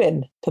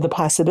open to the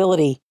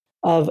possibility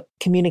of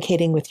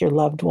communicating with your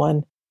loved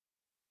one.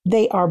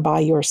 They are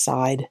by your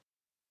side.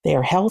 They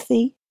are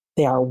healthy,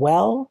 they are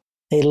well,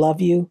 they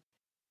love you,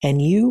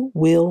 and you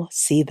will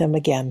see them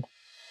again.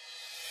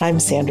 I'm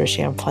Sandra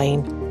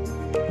Champlain.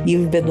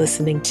 You've been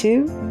listening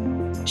to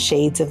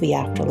Shades of the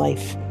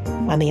Afterlife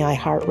on the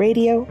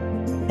iHeartRadio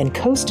and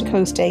Coast to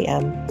Coast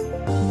AM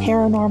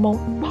Paranormal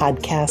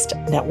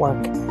Podcast Network.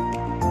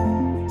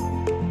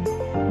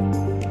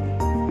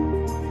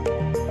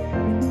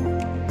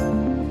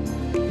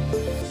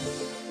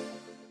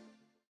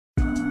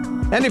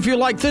 And if you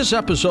like this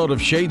episode of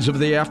Shades of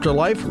the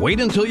Afterlife, wait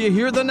until you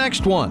hear the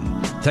next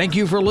one. Thank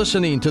you for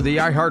listening to the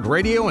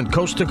iHeartRadio and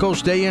Coast to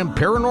Coast AM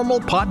Paranormal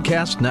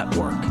Podcast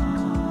Network.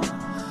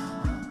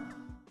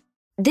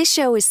 This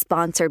show is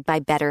sponsored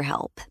by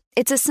BetterHelp.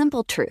 It's a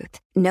simple truth.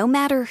 No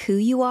matter who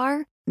you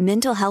are,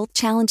 mental health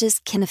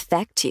challenges can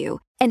affect you,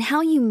 and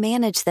how you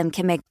manage them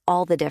can make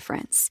all the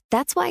difference.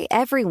 That's why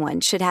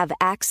everyone should have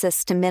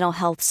access to mental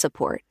health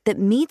support that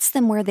meets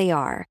them where they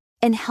are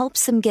and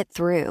helps them get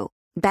through.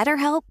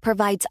 BetterHelp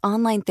provides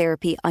online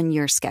therapy on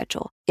your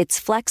schedule. It's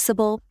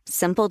flexible,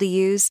 simple to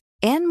use,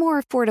 and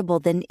more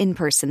affordable than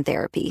in-person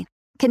therapy.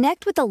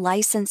 Connect with a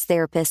licensed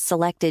therapist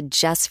selected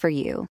just for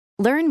you.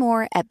 Learn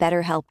more at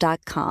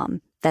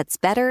BetterHelp.com. That's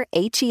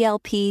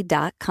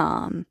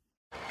BetterHelp.com.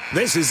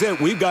 This is it.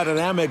 We've got an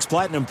Amex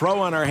Platinum Pro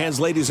on our hands,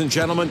 ladies and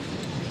gentlemen.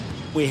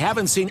 We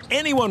haven't seen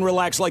anyone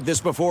relax like this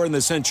before in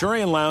the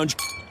Centurion Lounge.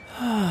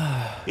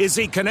 Is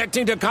he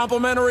connecting to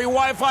complimentary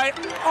Wi-Fi?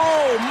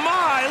 Oh,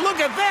 my! Look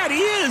at that! He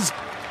is!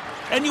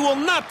 And you will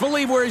not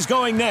believe where he's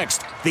going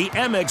next. The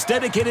Amex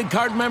dedicated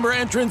card member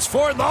entrance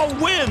for the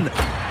win!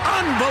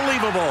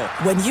 Unbelievable!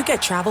 When you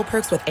get travel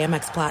perks with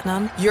Amex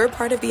Platinum, you're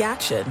part of the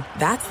action.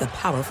 That's the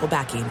powerful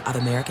backing of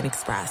American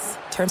Express.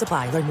 Terms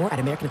apply. Learn more at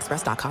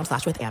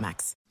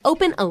americanexpress.com/withAmex.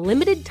 Open a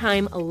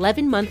limited-time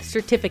 11-month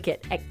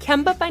certificate at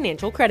Kemba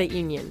Financial Credit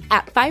Union.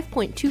 At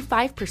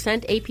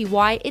 5.25%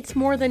 APY, it's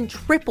more than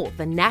triple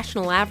the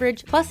national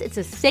average, plus it's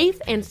a safe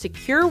and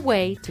secure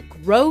way to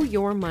grow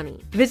your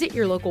money. Visit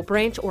your local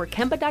branch or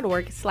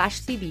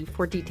kemba.org/CD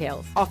for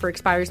details. Offer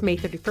expires May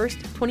 31st,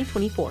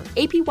 2024.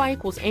 APY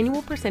equals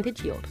annual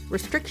percentage yield.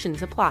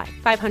 Restrictions apply.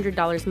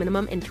 $500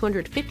 minimum and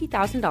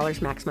 $250,000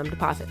 maximum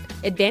deposit.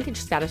 Advantage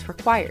status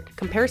required.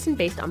 Comparison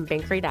based on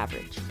bank rate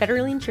average.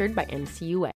 Federally insured by NCUA.